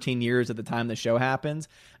 12, 13 years at the time the show happens.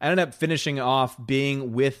 I ended up finishing off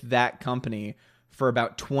being with that company for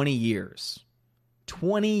about 20 years.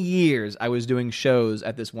 20 years I was doing shows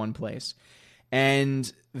at this one place. And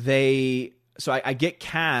so I get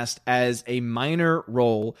cast as a minor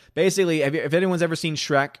role. Basically, if anyone's ever seen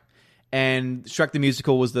Shrek, and Shrek the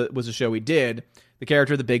Musical was the show we did, the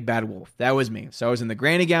character of the Big Bad Wolf, that was me. So I was in the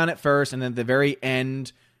granny gown at first, and then at the very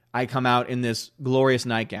end, I come out in this glorious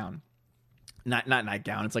nightgown. Not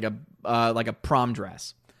nightgown, it's like a prom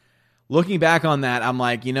dress. Looking back on that, I'm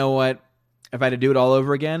like, you know what? If I had to do it all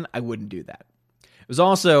over again, I wouldn't do that. It was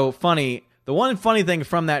also funny. The one funny thing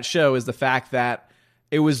from that show is the fact that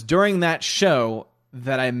it was during that show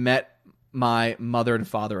that I met my mother and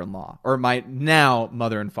father-in-law, or my now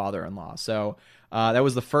mother and father-in-law. So that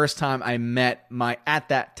was the first time I met my, at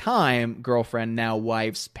that time, girlfriend, now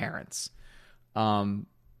wife's parents.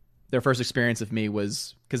 Their first experience of me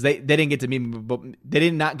was, because they didn't get to meet me, they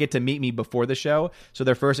did not get to meet me before the show. So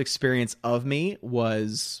their first experience of me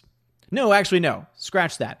was... No,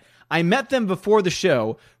 scratch that. I met them before the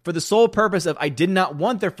show for the sole purpose of I did not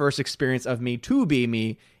want their first experience of me to be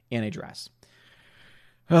me in a dress.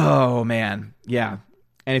 Oh, man. Yeah.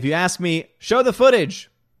 And if you ask me, show the footage.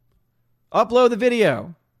 Upload the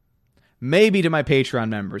video. Maybe to my Patreon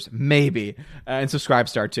members. Maybe. And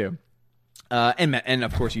Subscribestar too. And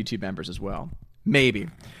of course, YouTube members as well. Maybe.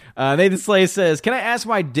 Nathan Slay says, can I ask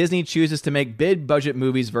why Disney chooses to make big-budget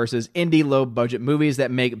movies versus indie low-budget movies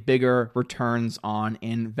that make bigger returns on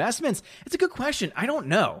investments? It's a good question. I don't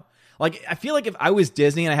know. Like, I feel like if I was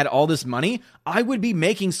Disney and I had all this money, I would be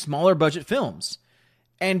making smaller-budget films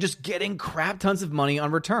and just getting crap tons of money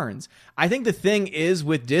on returns. I think the thing is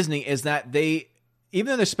with Disney is that they, even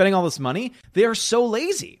though they're spending all this money, they are so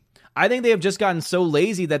lazy. I think they have just gotten so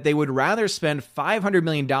lazy that they would rather spend $500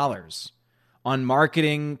 million on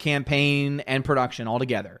marketing, campaign, and production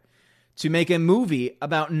altogether to make a movie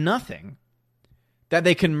about nothing that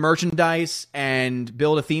they can merchandise and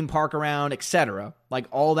build a theme park around, etc., like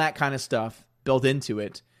all that kind of stuff built into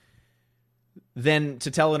it, than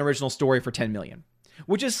to tell an original story for $10 million,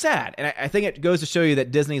 which is sad. And I think it goes to show you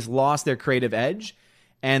that Disney's lost their creative edge,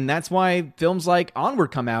 and that's why films like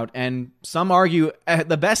Onward come out, and some argue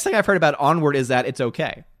the best thing I've heard about Onward is that it's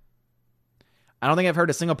okay. I don't think I've heard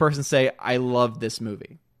a single person say, I love this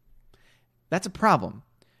movie. That's a problem.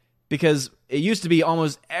 Because it used to be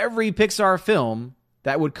almost every Pixar film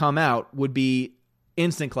that would come out would be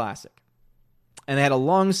instant classic. And they had a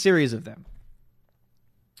long series of them.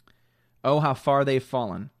 Oh, how far they've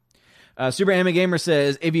fallen. Super Anime Gamer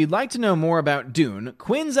says, if you'd like to know more about Dune,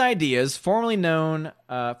 Quinn's Ideas, formerly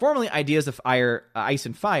Ideas of Ice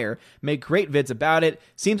and Fire, make great vids about it.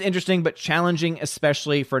 Seems interesting but challenging,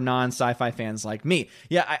 especially for non-sci-fi fans like me.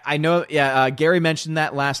 Yeah, I know. Yeah, Gary mentioned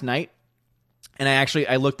that last night, and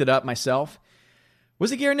I looked it up myself.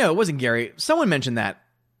 Was it Gary? No, it wasn't Gary. Someone mentioned that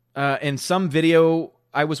in some video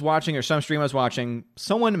I was watching or some stream I was watching.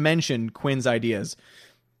 Someone mentioned Quinn's Ideas.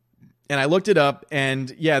 And I looked it up,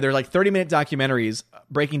 and yeah, they're like 30-minute documentaries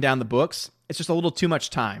breaking down the books. It's just a little too much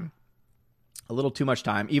time.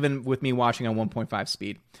 Even with me watching on 1.5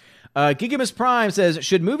 speed. Gigamus Prime says,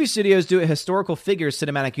 should movie studios do a historical figures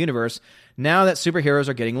cinematic universe now that superheroes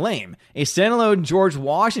are getting lame? A standalone George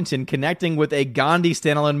Washington connecting with a Gandhi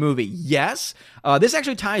standalone movie. Yes. This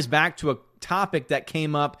actually ties back to a topic that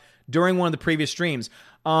came up during one of the previous streams.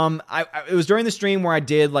 It was during the stream where I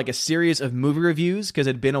did like a series of movie reviews because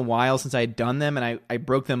it had been a while since I had done them, and I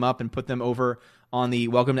broke them up and put them over on the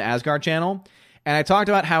Welcome to Asgard channel. And I talked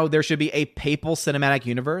about how there should be a Papal Cinematic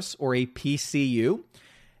Universe, or a PCU.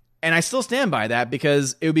 And I still stand by that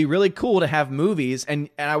because it would be really cool to have movies, and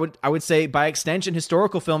I would say by extension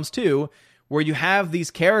historical films too, where you have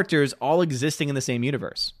these characters all existing in the same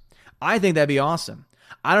universe. I think that'd be awesome.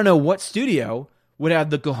 I don't know what studio would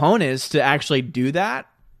have the cojones to actually do that,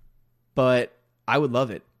 but I would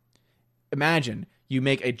love it. Imagine you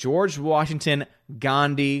make a George Washington,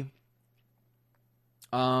 Gandhi,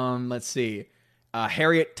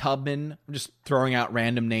 Harriet Tubman. I'm just throwing out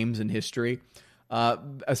random names in history,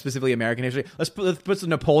 specifically American history. Let's put some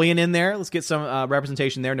Napoleon in there. Let's get some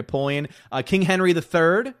representation there. Napoleon, King Henry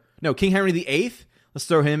III. No, King Henry VIII. Let's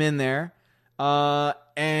throw him in there.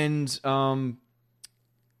 And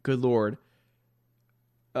good Lord.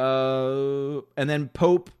 And then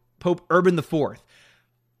Pope Urban IV.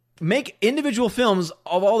 Make individual films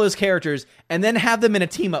of all those characters and then have them in a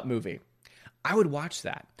team-up movie. I would watch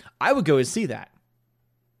that. I would go and see that.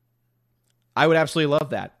 I would absolutely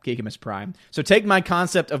love that, Gigamus Prime. So take my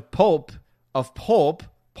concept of Pulp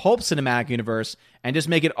Cinematic Universe, and just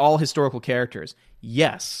make it all historical characters.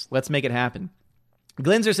 Yes, let's make it happen.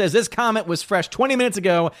 Glinzer says, this comment was fresh 20 minutes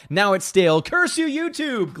ago. Now it's stale. Curse you,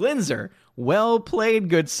 YouTube! Glinzer, well played,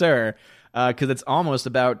 good sir. Because it's almost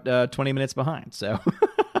about 20 minutes behind, so...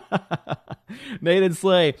 Nathan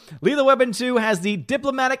Slay. Lethal Weapon 2 has the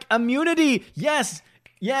diplomatic immunity. Yes.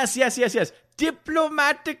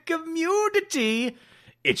 Diplomatic immunity.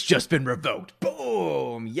 It's just been revoked.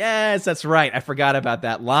 Boom. Yes, that's right. I forgot about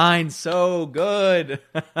that line. So good.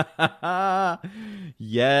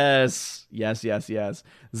 Yes.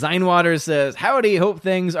 Zinewater says, howdy, hope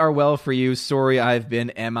things are well for you. Sorry I've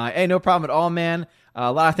been MIA. No problem at all, man.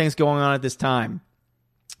 A lot of things going on at this time.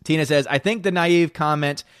 Tina says, I think the naive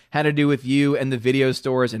comment had to do with you and the video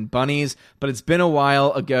stores and bunnies, but it's been a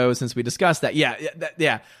while ago since we discussed that. Yeah.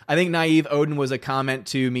 I think naive Odin was a comment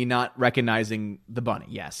to me not recognizing the bunny.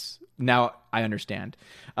 Yes. Now I understand.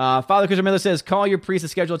 Father Christian Miller says, call your priest to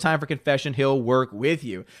schedule a time for confession. He'll work with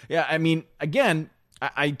you. Yeah, I mean, again,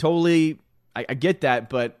 I totally get that,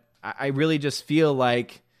 but I really just feel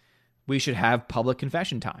like we should have public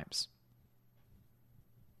confession times.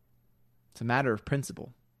 It's a matter of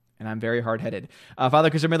principle. And I'm very hard-headed.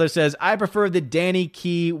 Father Christopher Miller says, I prefer the Danny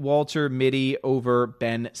Key Walter Mitty over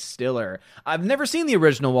Ben Stiller. I've never seen the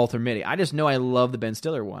original Walter Mitty. I just know I love the Ben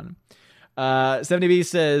Stiller one. 70B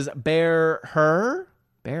says, bear her?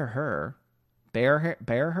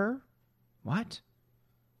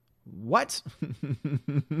 What?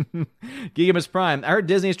 Gigamus Prime. I heard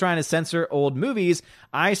Disney's trying to censor old movies.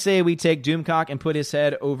 I say we take Doomcock and put his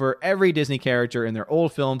head over every Disney character in their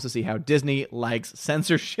old films to see how Disney likes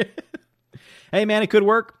censorship. Hey, man, it could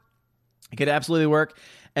work. It could absolutely work.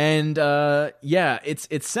 And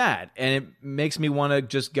it's sad. And it makes me want to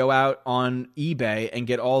just go out on eBay and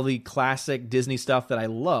get all the classic Disney stuff that I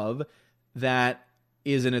love that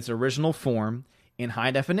is in its original form in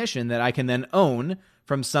high definition that I can then own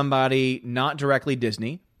from somebody not directly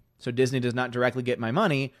Disney, so Disney does not directly get my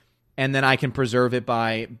money, and then I can preserve it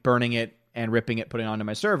by burning it and ripping it, putting it onto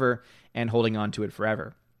my server, and holding on to it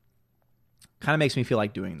forever. Kind of makes me feel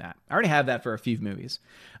like doing that. I already have that for a few movies.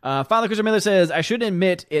 Father Christopher Miller says, I shouldn't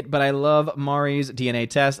admit it, but I love Mari's DNA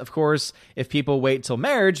test. Of course, if people wait till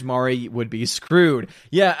marriage, Mari would be screwed.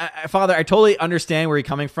 Yeah, Father, I totally understand where you're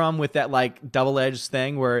coming from with that like double-edged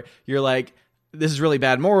thing where you're like, this is really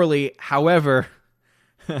bad morally. However...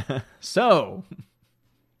 So,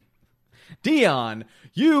 Dion,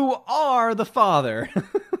 you are the father.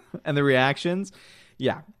 And the reactions.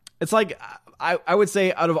 Yeah. It's like, I would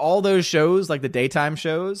say out of all those shows, like the daytime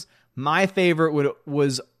shows, my favorite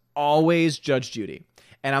was always Judge Judy.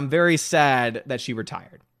 And I'm very sad that she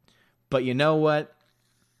retired. But you know what?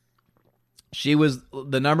 She was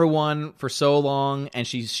the number one for so long, and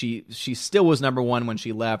she still was number one when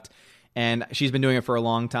she left. And she's been doing it for a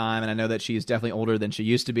long time, and I know that she's definitely older than she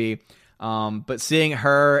used to be. But seeing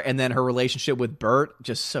her and then her relationship with Bert,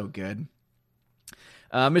 just so good.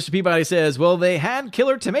 Mr. Peabody says, well, they had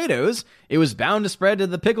killer tomatoes. It was bound to spread to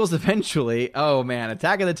the pickles eventually. Oh, man.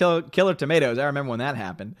 Attack of the Killer Tomatoes. I remember when that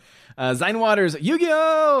happened. Zine Waters,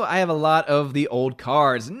 Yu-Gi-Oh! I have a lot of the old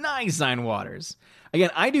cards. Nice, Zine Waters. Again,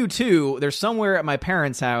 I do too. They're somewhere at my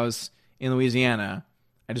parents' house in Louisiana.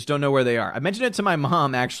 I just don't know where they are. I mentioned it to my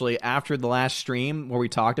mom, actually, after the last stream where we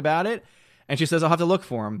talked about it. And she says, I'll have to look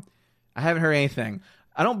for them. I haven't heard anything.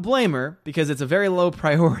 I don't blame her because it's a very low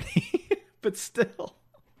priority. But still.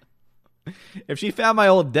 If she found my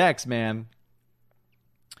old decks, man.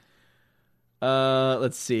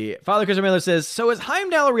 Let's see. Father Christopher Miller says, so is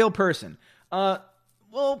Heimdall a real person?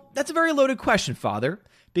 Well, that's a very loaded question, Father.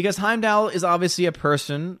 Because Heimdall is obviously a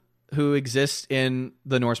person who exists in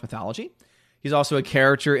the Norse mythology. He's also a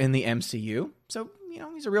character in the MCU. So,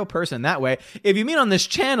 he's a real person that way. If you mean on this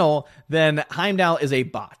channel, then Heimdall is a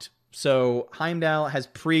bot. So Heimdall has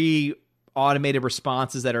pre-automated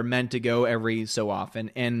responses that are meant to go every so often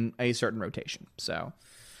in a certain rotation. So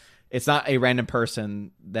it's not a random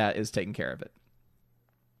person that is taking care of it.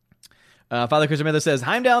 Father Christopher Miller says,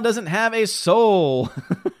 Heimdall doesn't have a soul.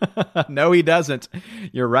 No, he doesn't.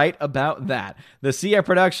 You're right about that. The CF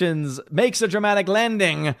Productions makes a dramatic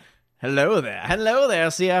landing. Hello there,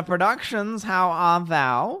 CF Productions. How art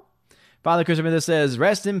thou? Father Christopher Miller says,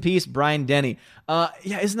 rest in peace, Brian Denny.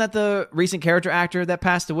 Yeah, isn't that the recent character actor that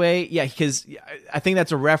passed away? Yeah, because I think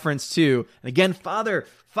that's a reference to, and again, Father,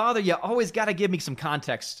 you always got to give me some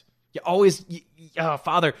context.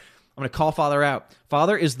 Father, I'm going to call Father out.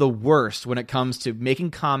 Father is the worst when it comes to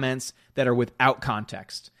making comments that are without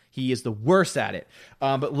context. He is the worst at it.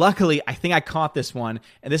 But luckily, I think I caught this one.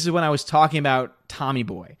 And this is when I was talking about Tommy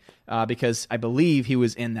Boy, because I believe he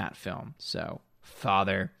was in that film. So,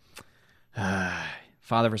 Father,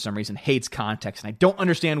 for some reason, hates context. And I don't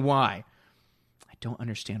understand why.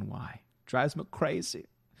 Drives me crazy.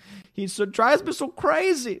 Drives me so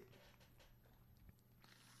crazy.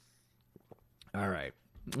 All right.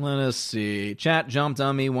 Let us see. Chat jumped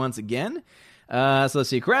on me once again. So let's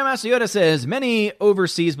see. Grandmaster Yoda says, many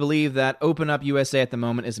overseas believe that Open Up USA at the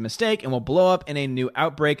moment is a mistake and will blow up in a new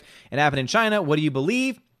outbreak. It happened in China. What do you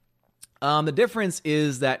believe? The difference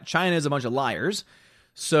is that China is a bunch of liars.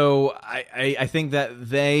 So I think that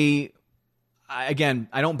I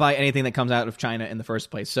don't buy anything that comes out of China in the first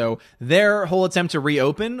place. So their whole attempt to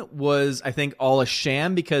reopen was, I think, all a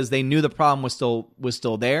sham because they knew the problem was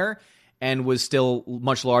still there and was still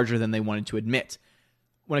much larger than they wanted to admit.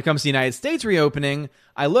 When it comes to the United States reopening,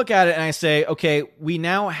 I look at it and I say, okay, we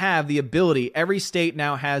now have the ability, every state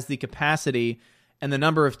now has the capacity and the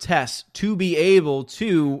number of tests to be able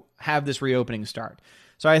to have this reopening start.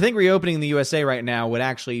 So I think reopening the USA right now would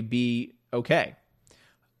actually be okay.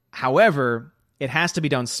 However, it has to be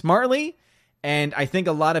done smartly, and I think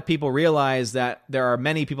a lot of people realize that there are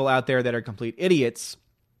many people out there that are complete idiots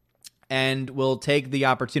and will take the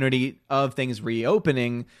opportunity of things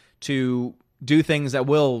reopening to do things that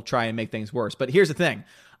will try and make things worse. But here's the thing.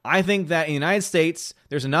 I think that in the United States,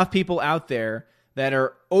 there's enough people out there that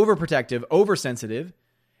are overprotective, oversensitive,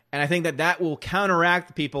 and I think that will counteract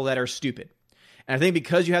the people that are stupid. And I think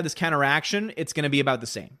because you have this counteraction, it's going to be about the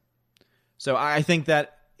same. So I think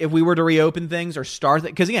that if we were to reopen things or start,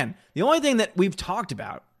 because again, the only thing that we've talked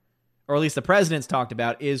about, or at least the president's talked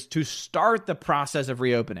about, is to start the process of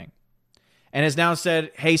reopening. And has now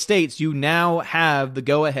said, hey, states, you now have the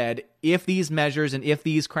go-ahead if these measures and if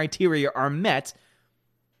these criteria are met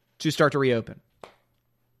to start to reopen.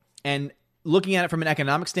 And looking at it from an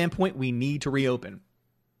economic standpoint, we need to reopen.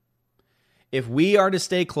 If we are to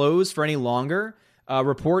stay closed for any longer,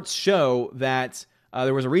 reports show that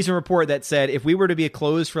there was a recent report that said if we were to be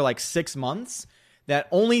closed for like 6 months, that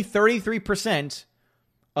only 33%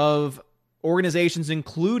 of organizations,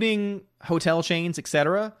 including hotel chains,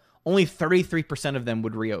 etc., only 33% of them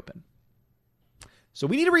would reopen. So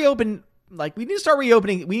we need to reopen, we need to start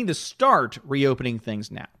reopening. We need to start reopening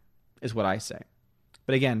things now, is what I say.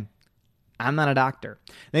 But again, I'm not a doctor.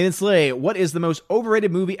 Nathan Slay, what is the most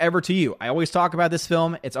overrated movie ever to you? I always talk about this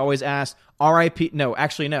film. It's always asked, R.I.P. No,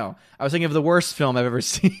 actually, no. I was thinking of the worst film I've ever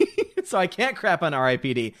seen, so I can't crap on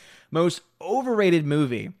R.I.P.D. Most overrated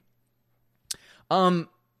movie.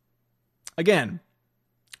 Again,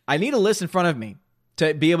 I need a list in front of me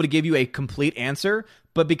to be able to give you a complete answer,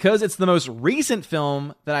 but because it's the most recent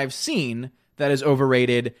film that I've seen that is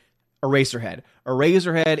overrated, Eraserhead.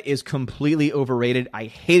 Eraserhead is completely overrated. I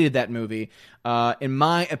hated that movie. In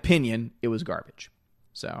my opinion, it was garbage.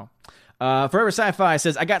 So, Forever Sci-Fi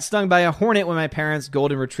says, I got stung by a hornet when my parents'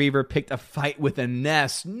 golden retriever picked a fight with a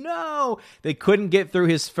nest. No! They couldn't get through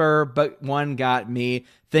his fur, but one got me.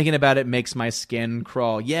 Thinking about it makes my skin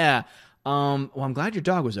crawl. Yeah. Well, I'm glad your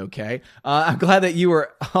dog was okay. I'm glad that you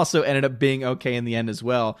were also ended up being okay in the end as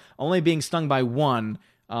well. Only being stung by one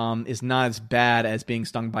is not as bad as being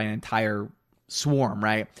stung by an entire swarm,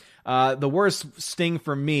 right? The worst sting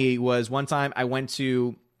for me was one time I went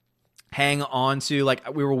to hang on to,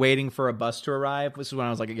 like, we were waiting for a bus to arrive. This was when I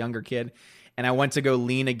was like a younger kid. And I went to go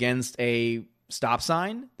lean against a stop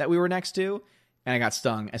sign that we were next to. And I got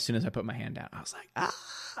stung as soon as I put my hand out. I was like,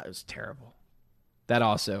 it was terrible. That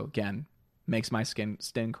also, again, makes my skin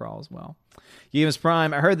crawl as well. Yevus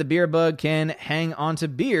Prime, I heard the beer bug can hang onto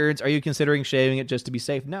beards. Are you considering shaving it just to be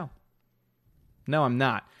safe? No, I'm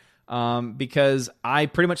not. Because I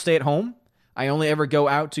pretty much stay at home. I only ever go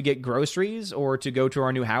out to get groceries or to go to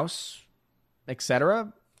our new house,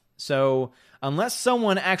 etc. So unless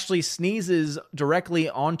someone actually sneezes directly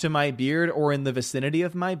onto my beard or in the vicinity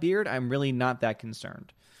of my beard, I'm really not that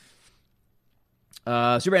concerned.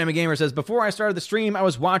 Super Anime Gamer says, before I started the stream, I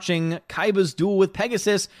was watching Kaiba's duel with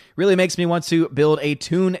Pegasus. Really makes me want to build a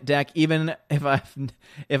Toon deck, even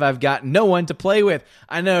if I've got no one to play with.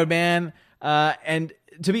 I know, man. And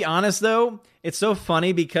to be honest, though, it's so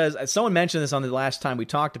funny because someone mentioned this on the last time we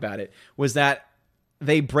talked about it, was that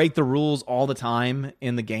they break the rules all the time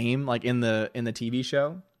in the game, like in the TV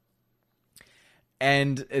show.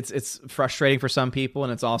 And it's frustrating for some people,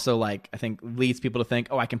 and it's also, like, I think leads people to think,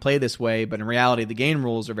 oh, I can play this way, but in reality, the game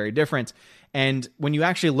rules are very different. And when you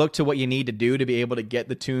actually look to what you need to do to be able to get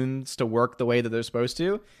the tunes to work the way that they're supposed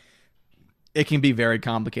to, it can be very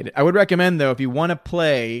complicated. I would recommend, though, if you want to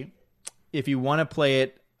play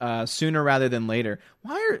it sooner rather than later.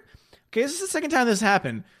 Okay, this is the second time this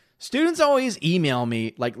happened. Students always email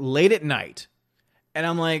me, like, late at night, and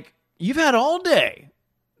I'm like, you've had all day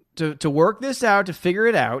to work this out, to figure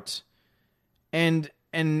it out, and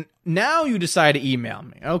now you decide to email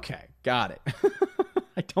me. Okay, got it.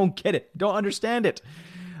 I don't get it. Don't understand it.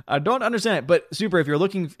 I don't understand it. But Super, if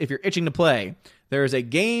you're itching to play, there is a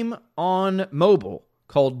game on mobile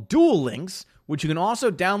called Duel Links, which you can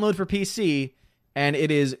also download for PC, and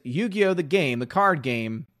it is Yu-Gi-Oh! The game, the card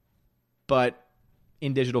game, but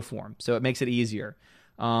in digital form. So it makes it easier.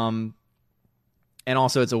 And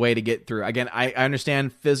also it's a way to get through. Again, I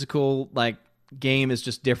understand physical, like, game is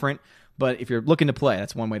just different, but if you're looking to play,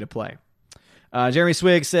 that's one way to play. Jeremy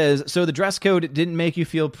Swig says, so the dress code didn't make you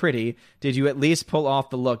feel pretty. Did you at least pull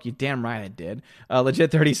off the look? You damn right it did.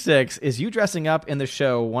 Legit36, is you dressing up in the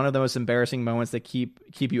show one of the most embarrassing moments that keep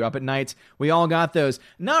you up at night? We all got those.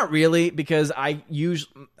 Not really, because I'm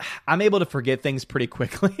able to forget things pretty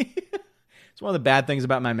quickly. It's one of the bad things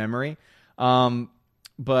about my memory.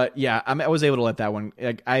 But yeah, I was able to let that one.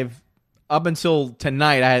 Up until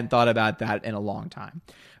tonight, I hadn't thought about that in a long time.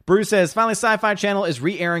 Bruce says, finally, Sci-Fi Channel is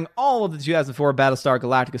re-airing all of the 2004 Battlestar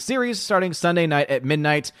Galactica series starting Sunday night at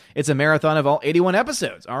midnight. It's a marathon of all 81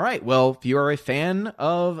 episodes. All right, well, if you are a fan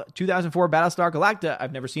of 2004 Battlestar Galactica,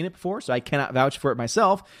 I've never seen it before, so I cannot vouch for it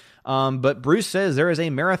myself. But Bruce says there is a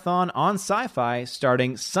marathon on Sci-Fi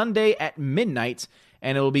starting Sunday at midnight,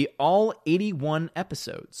 and it will be all 81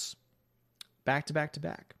 episodes. Back to back to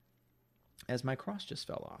back. As my cross just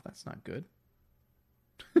fell off. That's not good.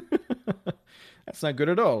 That's not good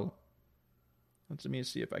at all. Let me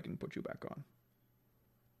see if I can put you back on.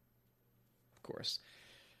 Of course.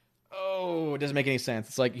 Oh, it doesn't make any sense.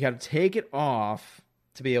 It's like you have to take it off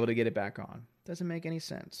to be able to get it back on. Doesn't make any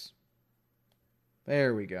sense.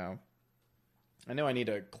 There we go. I know I need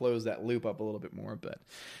to close that loop up a little bit more, but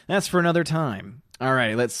that's for another time. All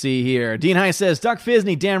right, let's see here. Dean High says, Duck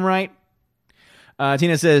Fisney, damn right.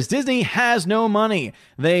 Tina says, Disney has no money.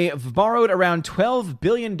 They've borrowed around $12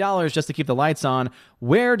 billion just to keep the lights on.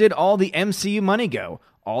 Where did all the MCU money go?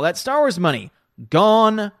 All that Star Wars money.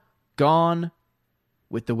 Gone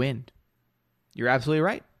with the wind. You're absolutely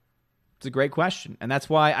right. It's a great question. And that's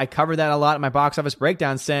why I cover that a lot in my box office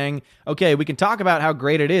breakdown, saying, okay, we can talk about how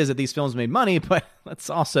great it is that these films made money, but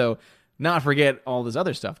let's also not forget all this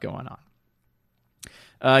other stuff going on.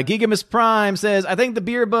 Gigamus Prime says, I think the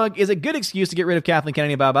beer bug is a good excuse to get rid of Kathleen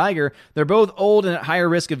Kennedy and Bob Iger. They're both old and at higher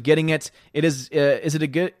risk of getting it. Is it a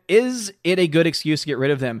good excuse to get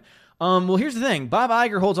rid of them? Well, here's the thing. Bob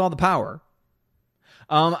Iger holds all the power.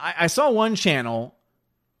 I saw one channel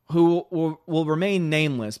who will remain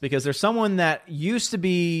nameless because there's someone that used to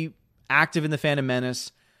be active in the Phantom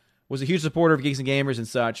Menace, was a huge supporter of Geeks and Gamers and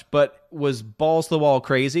such, but was balls to the wall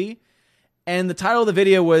crazy. And the title of the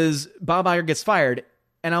video was Bob Iger gets fired.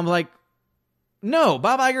 And I'm like, no,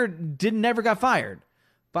 Bob Iger never got fired.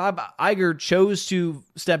 Bob Iger chose to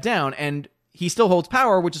step down, and he still holds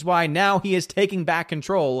power, which is why now he is taking back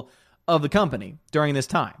control of the company during this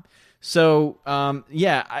time. So, Bob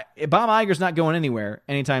Iger's not going anywhere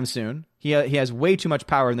anytime soon. He has way too much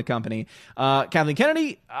power in the company. Kathleen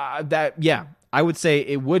Kennedy, I would say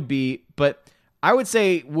it would be, but I would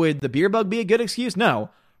say, would the beer bug be a good excuse? No.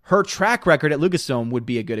 Her track record at Lucasfilm would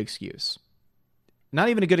be a good excuse. Not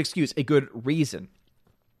even a good excuse, a good reason.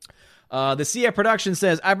 The CF Production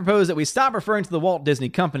says, I propose that we stop referring to the Walt Disney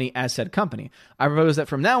Company as said company. I propose that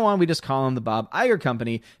from now on, we just call them the Bob Iger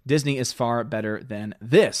Company. Disney is far better than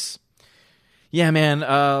this. Yeah, man,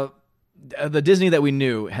 the Disney that we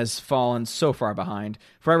knew has fallen so far behind.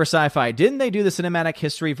 Forever Sci-Fi, didn't they do the cinematic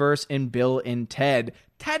history verse in Bill and Ted?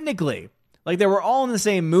 Technically. Like, they were all in the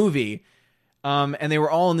same movie, and they were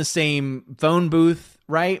all in the same phone booth,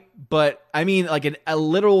 right? But, I mean, like a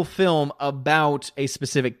literal film about a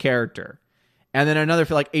specific character. And then another,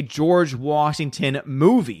 like a George Washington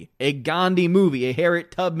movie, a Gandhi movie, a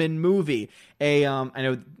Harriet Tubman movie, I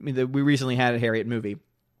know we recently had a Harriet movie.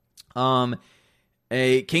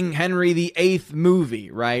 A King Henry VIII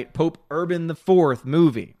movie, right? Pope Urban IV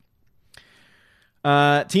movie.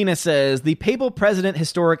 Tina says, the Papal President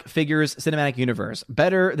Historic Figures Cinematic Universe.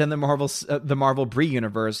 Better than the Marvel Brie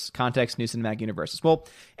Universe. Context, new cinematic universes. Well,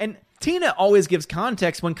 and Tina always gives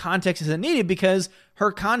context when context isn't needed because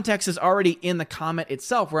her context is already in the comment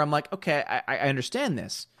itself where I'm like, okay, I understand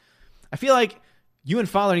this. I feel like you and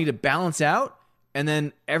Father need to balance out and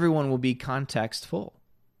then everyone will be contextful.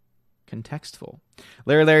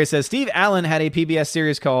 Larry says, Steve Allen had a PBS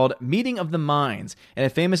series called Meeting of the Minds and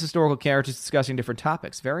had famous historical characters discussing different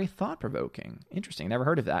topics. Very thought-provoking. Interesting. Never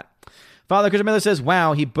heard of that. Father Christian Miller says,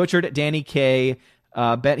 wow, he butchered Danny Kaye.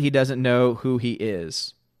 Bet he doesn't know who he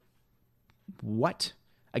is. What?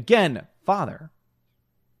 Again, Father,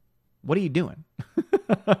 what are you doing?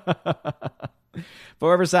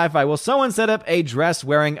 Forever Sci-Fi. Will someone set up a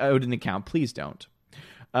dress-wearing Odin account? Please don't.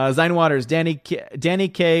 Zine Waters, Danny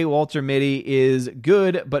Kaye, Walter Mitty is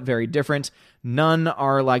good, but very different. None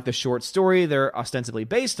are like the short story they're ostensibly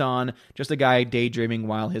based on, just a guy daydreaming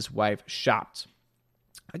while his wife shopped.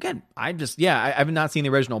 Again, I have not seen the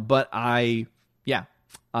original, but I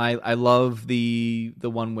love the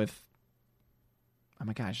one with, oh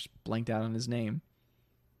my gosh, blanked out on his name.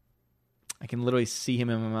 I can literally see him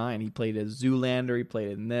in my mind. He played as Zoolander, he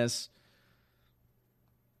played in this.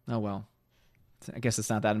 Oh well. I guess it's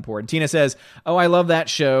not that important. Tina says, oh, I love that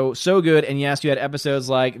show. So good. And yes, you had episodes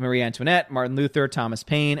like Marie Antoinette, Martin Luther, Thomas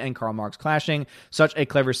Paine, and Karl Marx clashing. Such a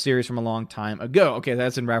clever series from a long time ago. Okay,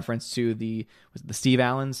 that's in reference to the Steve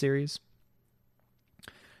Allen series.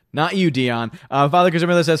 Not you, Dion. Father Christopher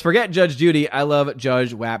Miller says, forget Judge Judy. I love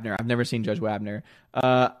Judge Wapner. I've never seen Judge Wapner.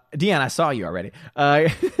 Dion, I saw you already. And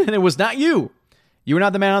it was not you. You were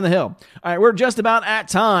not the man on the hill. All right, we're just about at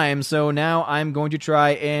time, so now I'm going to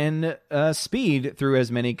try and speed through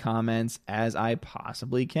as many comments as I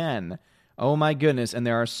possibly can. Oh my goodness, and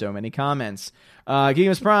there are so many comments.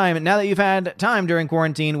 Gigamus Prime, now that you've had time during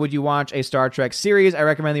quarantine, would you watch a Star Trek series? I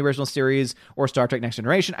recommend the original series or Star Trek Next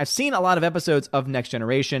Generation. I've seen a lot of episodes of Next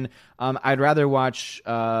Generation. I'd rather watch...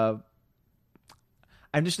 I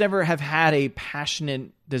just never have had a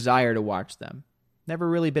passionate desire to watch them. Never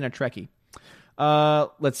really been a Trekkie.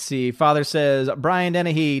 Let's see. Father says, Brian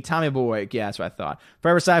Dennehy, Tommy Boy. Yeah, that's what I thought.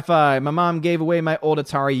 Forever Sci-Fi. My mom gave away my old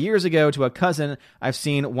Atari years ago to a cousin I've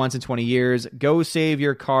seen once in 20 years. Go save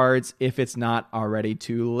your cards if it's not already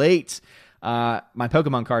too late. My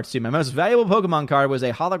Pokemon cards, too. My most valuable Pokemon card was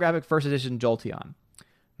a holographic first edition Jolteon.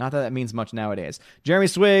 Not that that means much nowadays. Jeremy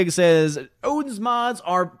Swig says, Odin's mods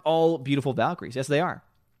are all beautiful Valkyries. Yes, they are.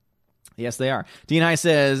 Yes, they are. Dean High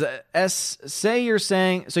says, you're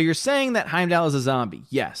saying that Heimdall is a zombie.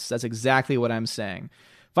 Yes, that's exactly what I'm saying.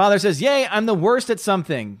 Father says, yay, I'm the worst at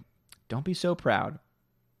something. Don't be so proud.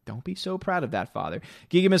 Don't be so proud of that, Father.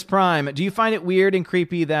 Gigamus Prime, do you find it weird and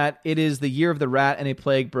creepy that it is the year of the rat and a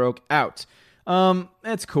plague broke out?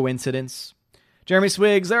 That's coincidence. Jeremy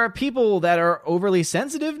Swiggs, there are people that are overly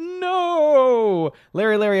sensitive? No!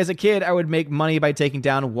 Larry, as a kid, I would make money by taking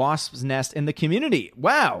down Wasp's Nest in the community.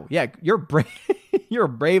 Wow. Yeah, you're brave. You're a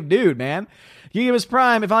brave dude, man. Gigamus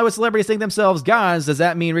Prime, if Hollywood celebrities think themselves gods, does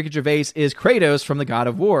that mean Ricky Gervais is Kratos from the God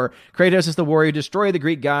of War? Kratos is the warrior who destroyed the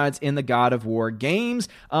Greek gods in the God of War games.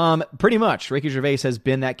 Pretty much. Ricky Gervais has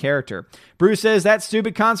been that character. Bruce says, that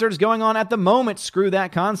stupid concert is going on at the moment. Screw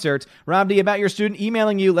that concert. Rob D, about your student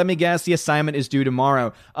emailing you, let me guess, the assignment is due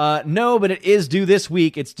tomorrow. No, but it is due this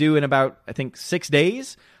week. It's due in about, I think, 6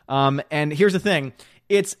 days. And here's the thing.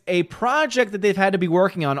 It's a project that they've had to be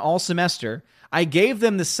working on all semester. I gave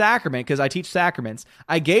them the sacrament because I teach sacraments.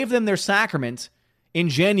 I gave them their sacrament in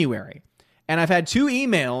January. And I've had 2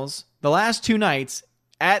 emails the last 2 nights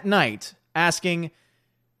at night asking,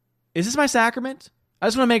 is this my sacrament? I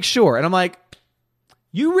just want to make sure. And I'm like,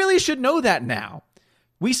 you really should know that now.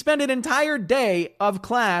 We spend an entire day of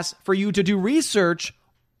class for you to do research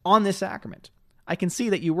on this sacrament. I can see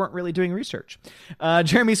that you weren't really doing research.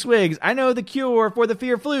 Jeremy Swiggs, I know the cure for the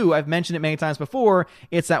fear flu. I've mentioned it many times before.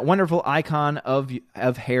 It's that wonderful icon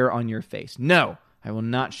of hair on your face. No, I will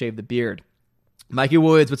not shave the beard. Mikey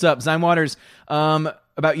Woods, what's up? Zyme Waters,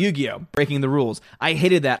 about Yu-Gi-Oh! Breaking the rules. I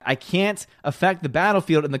hated that. I can't affect the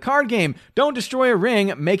battlefield in the card game. Don't destroy a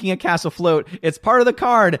ring, making a castle float. It's part of the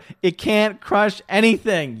card. It can't crush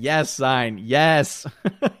anything. Yes, Zyme. Yes.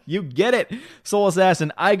 You get it. Soul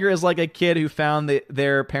Assassin. Iger is like a kid who found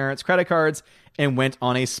their parents' credit cards and went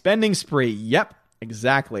on a spending spree. Yep.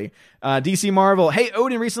 Exactly. DC Marvel. Hey,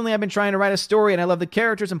 Odin, recently I've been trying to write a story and I love the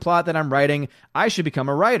characters and plot that I'm writing. I should become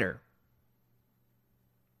a writer.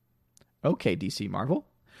 Okay, DC Marvel.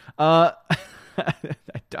 I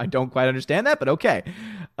don't quite understand that, but okay.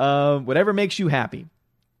 Whatever makes you happy.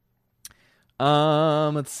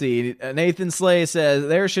 Let's see. Nathan Slay says,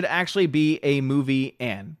 there should actually be a movie,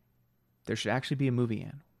 Anne. There should actually be a movie,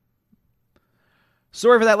 Anne.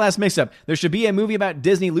 Sorry for that last mix-up. There should be a movie about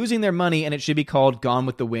Disney losing their money, and it should be called Gone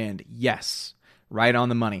with the Wind. Yes. Right on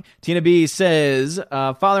the money. Tina B says,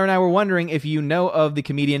 Father and I were wondering if you know of the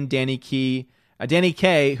comedian Danny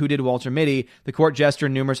Kaye, who did Walter Mitty, the court jester,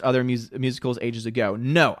 and numerous other musicals ages ago.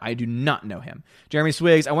 No, I do not know him. Jeremy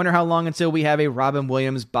Swiggs, I wonder how long until we have a Robin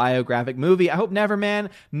Williams biographic movie. I hope never, man.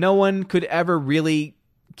 No one could ever really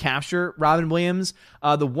capture Robin Williams.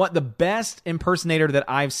 The best impersonator that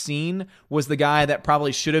I've seen was the guy that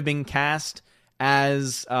probably should have been cast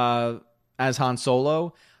as Han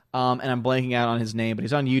Solo. And I'm blanking out on his name, but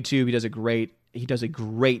he's on YouTube. He does a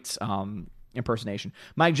great impersonation.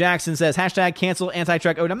 Mike Jackson says, hashtag cancel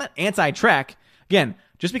anti-Trek. Oh, I'm not anti-Trek. Again,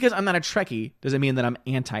 just because I'm not a Trekkie doesn't mean that I'm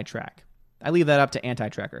anti-Trek. I leave that up to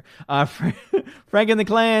anti-Trekker. Frank in the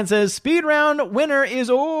Clan says, speed round winner is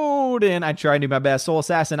Odin. I tried to do my best. Soul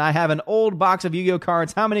Assassin, I have an old box of Yu-Gi-Oh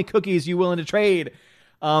cards. How many cookies you willing to trade?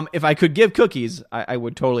 If I could give cookies, I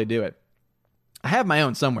would totally do it. I have my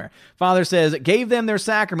own somewhere. Father says, gave them their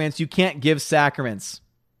sacraments. You can't give sacraments.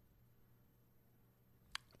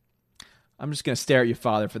 I'm just going to stare at you,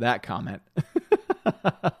 Father, for that comment.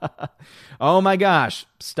 Oh my gosh.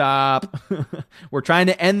 Stop. We're trying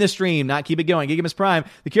to end the stream, not keep it going. Gigamus Prime.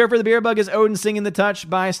 The cure for the beer bug is Odin singing The Touch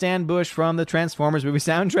by Stan Bush from the Transformers movie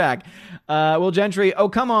soundtrack. Will Gentry. Oh,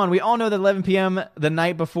 come on. We all know that 11 p.m. the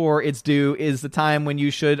night before it's due is the time when you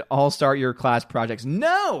should all start your class projects.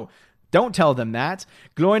 No! Don't tell them that.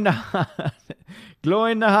 Gloin the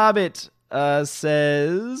Hobbit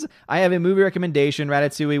says, I have a movie recommendation.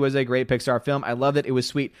 Ratatouille was a great Pixar film. I loved it. It was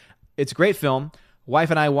sweet. It's a great film.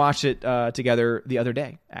 Wife and I watched it together the other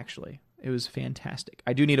day, actually. It was fantastic.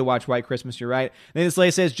 I do need to watch White Christmas, you're right. Nathan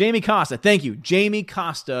Slay says, Jamie Costa. Thank you. Jamie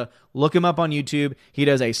Costa. Look him up on YouTube. He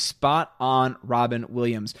does a spot-on Robin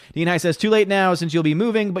Williams. Dean High says, too late now since you'll be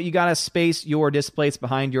moving, but you got to space your displays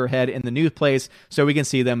behind your head in the new place so we can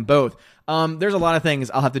see them both. There's a lot of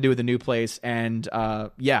things I'll have to do with the new place, and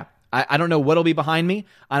yeah. I don't know what'll be behind me.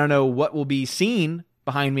 I don't know what will be seen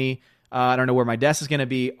behind me. I don't know where my desk is going to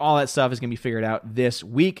be. All that stuff is going to be figured out this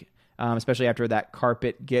week, especially after that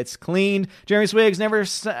carpet gets cleaned. Jeremy Swiggs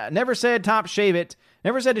never said top shave it.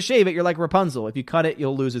 Never said to shave it. You're like Rapunzel. If you cut it,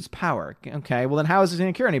 you'll lose its power. Okay, well then how is this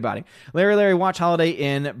going to cure anybody? Larry, watch Holiday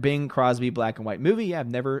Inn, Bing Crosby black and white movie. Yeah, I've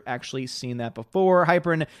never actually seen that before.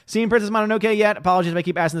 Hyperin, seen Princess Mononoke yet? Apologies if I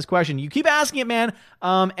keep asking this question. You keep asking it, man.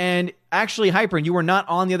 And actually, Hyperin, you were not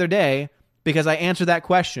on the other day because I answered that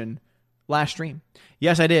question last stream.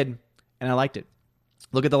 Yes, I did, and I liked it.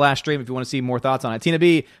 Look at the last stream if you want to see more thoughts on it. Tina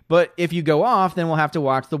B, but if you go off, then we'll have to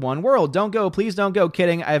watch The One World. Don't go. Please don't go.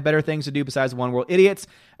 Kidding. I have better things to do besides The One World. Idiots,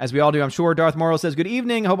 as we all do, I'm sure. Darth Morrow says, good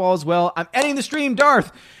evening. Hope all is well. I'm ending the stream,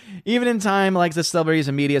 Darth. Even in time, like the celebrities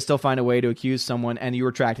and media still find a way to accuse someone, and you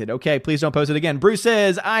retracted. Okay, please don't post it again. Bruce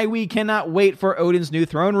says, we cannot wait for Odin's new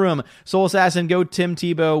throne room. Soul Assassin, go Tim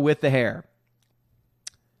Tebow with the hair.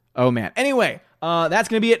 Oh, man. Anyway, that's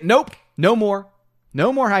going to be it. Nope. No more.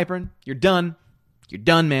 No more Hyperin. You're done. You're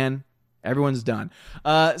done, man. Everyone's done.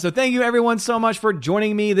 So thank you, everyone, so much for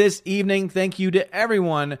joining me this evening. Thank you to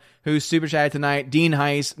everyone who's super chatted tonight. Dean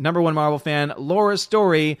Heiss, #1 Marvel fan. Laura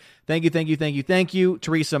Story. Thank you,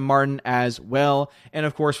 Teresa Martin as well. And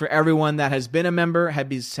of course, for everyone that has been a member,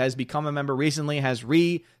 has become a member recently, has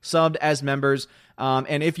re-subbed as members.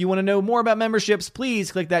 And if you want to know more about memberships,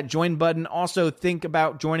 please click that join button. Also, think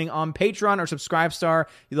about joining on Patreon or Subscribestar.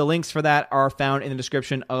 The links for that are found in the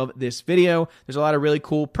description of this video. There's a lot of really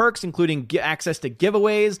cool perks, including access to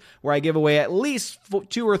giveaways, where I give away at least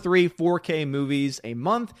 2 or 3 4K movies a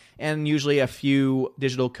month, and usually a few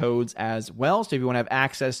digital codes as well. So if you want to have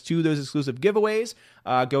access to those exclusive giveaways,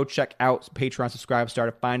 go check out Patreon Subscribestar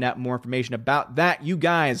to find out more information about that. You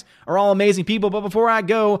guys are all amazing people, but before I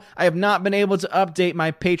go, I have not been able to update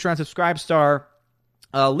my Patreon Subscribestar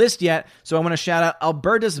list yet, so I want to shout out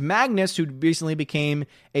Albertus Magnus, who recently became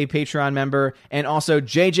a Patreon member, and also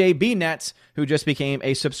JJBnet, who just became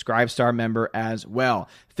a Subscribestar member as well.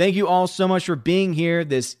 Thank you all so much for being here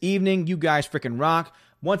this evening. You guys freaking rock.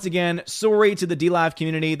 Once again, sorry to the DLive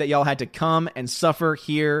community that y'all had to come and suffer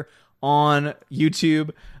here on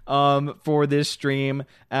YouTube for this stream.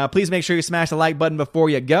 Please make sure you smash the like button before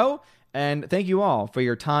you go. And thank you all for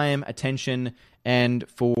your time, attention, and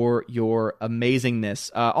for your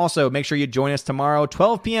amazingness. Also, make sure you join us tomorrow,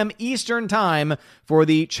 12 p.m. Eastern Time, for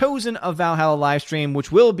the Chosen of Valhalla live stream,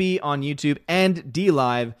 which will be on YouTube and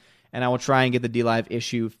DLive. And I will try and get the DLive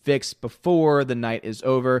issue fixed before the night is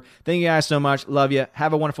over. Thank you guys so much. Love you.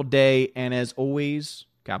 Have a wonderful day. And as always,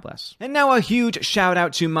 God bless. And now a huge shout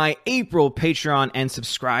out to my April Patreon and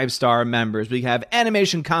Subscribestar members. We have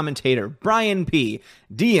animation commentator Brian P.,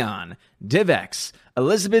 Dion, Divex,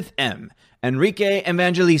 Elizabeth M., Enrique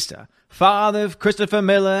Evangelista, Father Christopher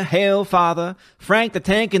Miller, Hail Father, Frank the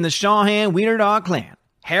Tank and the Shawhan Wiener Dog Clan,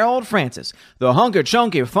 Harold Francis, The Hunker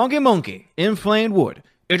Chunky Funky Monkey, Inflamed Wood,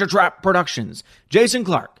 Intertrap Productions, Jason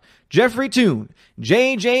Clark, Jeffrey Toon,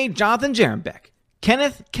 JJ Jonathan Jerembeck,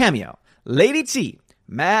 Kenneth Cameo, Lady T,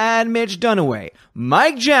 Mad Mitch Dunaway,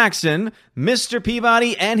 Mike Jackson, Mr.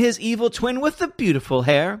 Peabody and his evil twin with the beautiful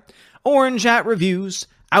hair, Orange Hat Reviews,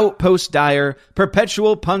 Outpost Dyer,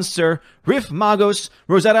 Perpetual Punster, Riff Magos,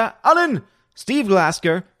 Rosetta Allen, Steve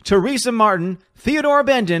Glasker, Teresa Martin, Theodore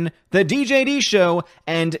Bendon, The DJD Show,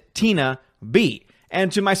 and Tina B.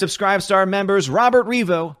 And to my Subscribestar members, Robert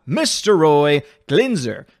Revo, Mr. Roy,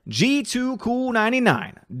 Glinzer, G2 Cool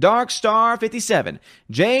 99, Dark Star 57,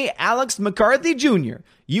 J. Alex McCarthy Jr.,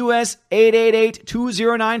 US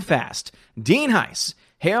 888209 Fast, Dean Heiss,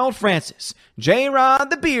 Harold Francis, J. Rod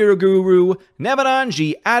the Beer Guru, Nevadon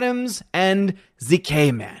G. Adams, and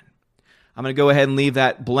ZK Man. I'm going to go ahead and leave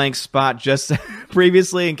that blank spot just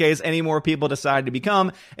previously in case any more people decide to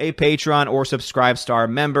become a Patreon or Subscribestar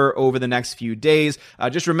member over the next few days.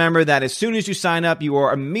 Just remember that as soon as you sign up, you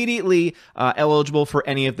are immediately eligible for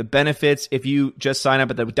any of the benefits. If you just sign up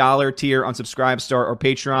at the $1 tier on Subscribestar or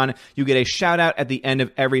Patreon, you get a shout out at the end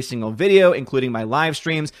of every single video, including my live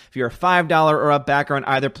streams. If you're a $5 or up backer on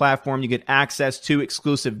either platform, you get access to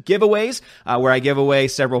exclusive giveaways where I give away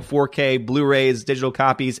several 4K Blu-rays, digital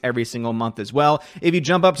copies every single month as well. If you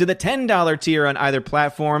jump up to the $10 tier on either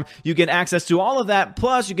platform, you get access to all of that,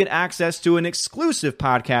 plus you get access to an exclusive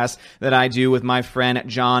podcast that I do with my friend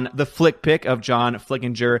John the Flick Pick of John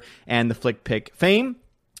Flickinger and the Flick Pick fame.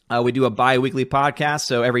 We do a bi-weekly podcast,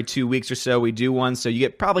 so every 2 weeks or so we do one. So you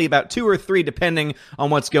get probably about 2 or 3 depending on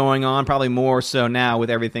what's going on, probably more so now with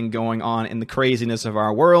everything going on in the craziness of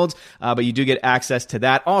our world. But you do get access to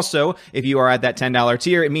that. Also, if you are at that $10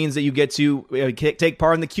 tier, it means that you get to take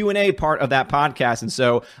part in the Q&A part of that podcast. And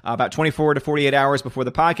so about 24 to 48 hours before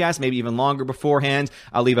the podcast, maybe even longer beforehand,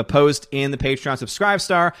 I'll leave a post in the Patreon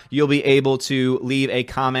Subscribestar. You'll be able to leave a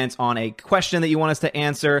comment on a question that you want us to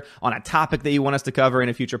answer, on a topic that you want us to cover in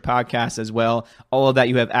a future podcast as well. All of that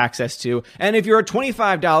you have access to. And if you're a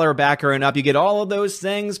 $25 backer and up, you get all of those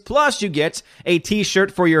things. Plus, you get a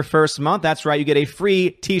t-shirt for your first month. That's right. You get a free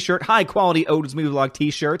t-shirt, high quality Otis Movie Vlog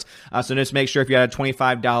t-shirt. So just make sure if you're at a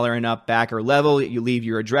 $25 and up backer level, you leave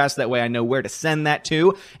your address. That way I know where to send that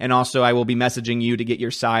to. And also I will be messaging you to get your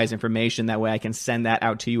size information. That way I can send that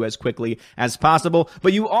out to you as quickly as possible.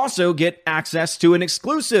 But you also get access to an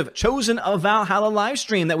exclusive Chosen of Valhalla live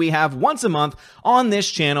stream that we have once a month on this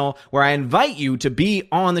channel, where I invite you to be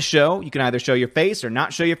on the show. You can either show your face or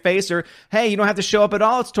not show your face, or hey, you don't have to show up at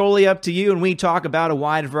all. It's totally up to you. And we talk about a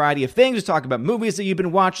wide variety of things. We talk about movies that you've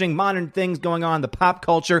been watching, modern things going on, the pop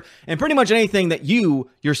culture, and pretty much anything that you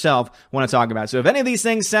yourself want to talk about. So if any of these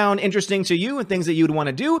things sound interesting to you and things that you'd want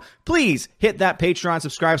to do, please hit that Patreon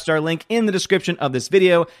Subscribestar link in the description of this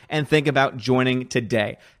video and think about joining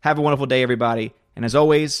today. Have a wonderful day, everybody. And as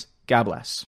always, God bless.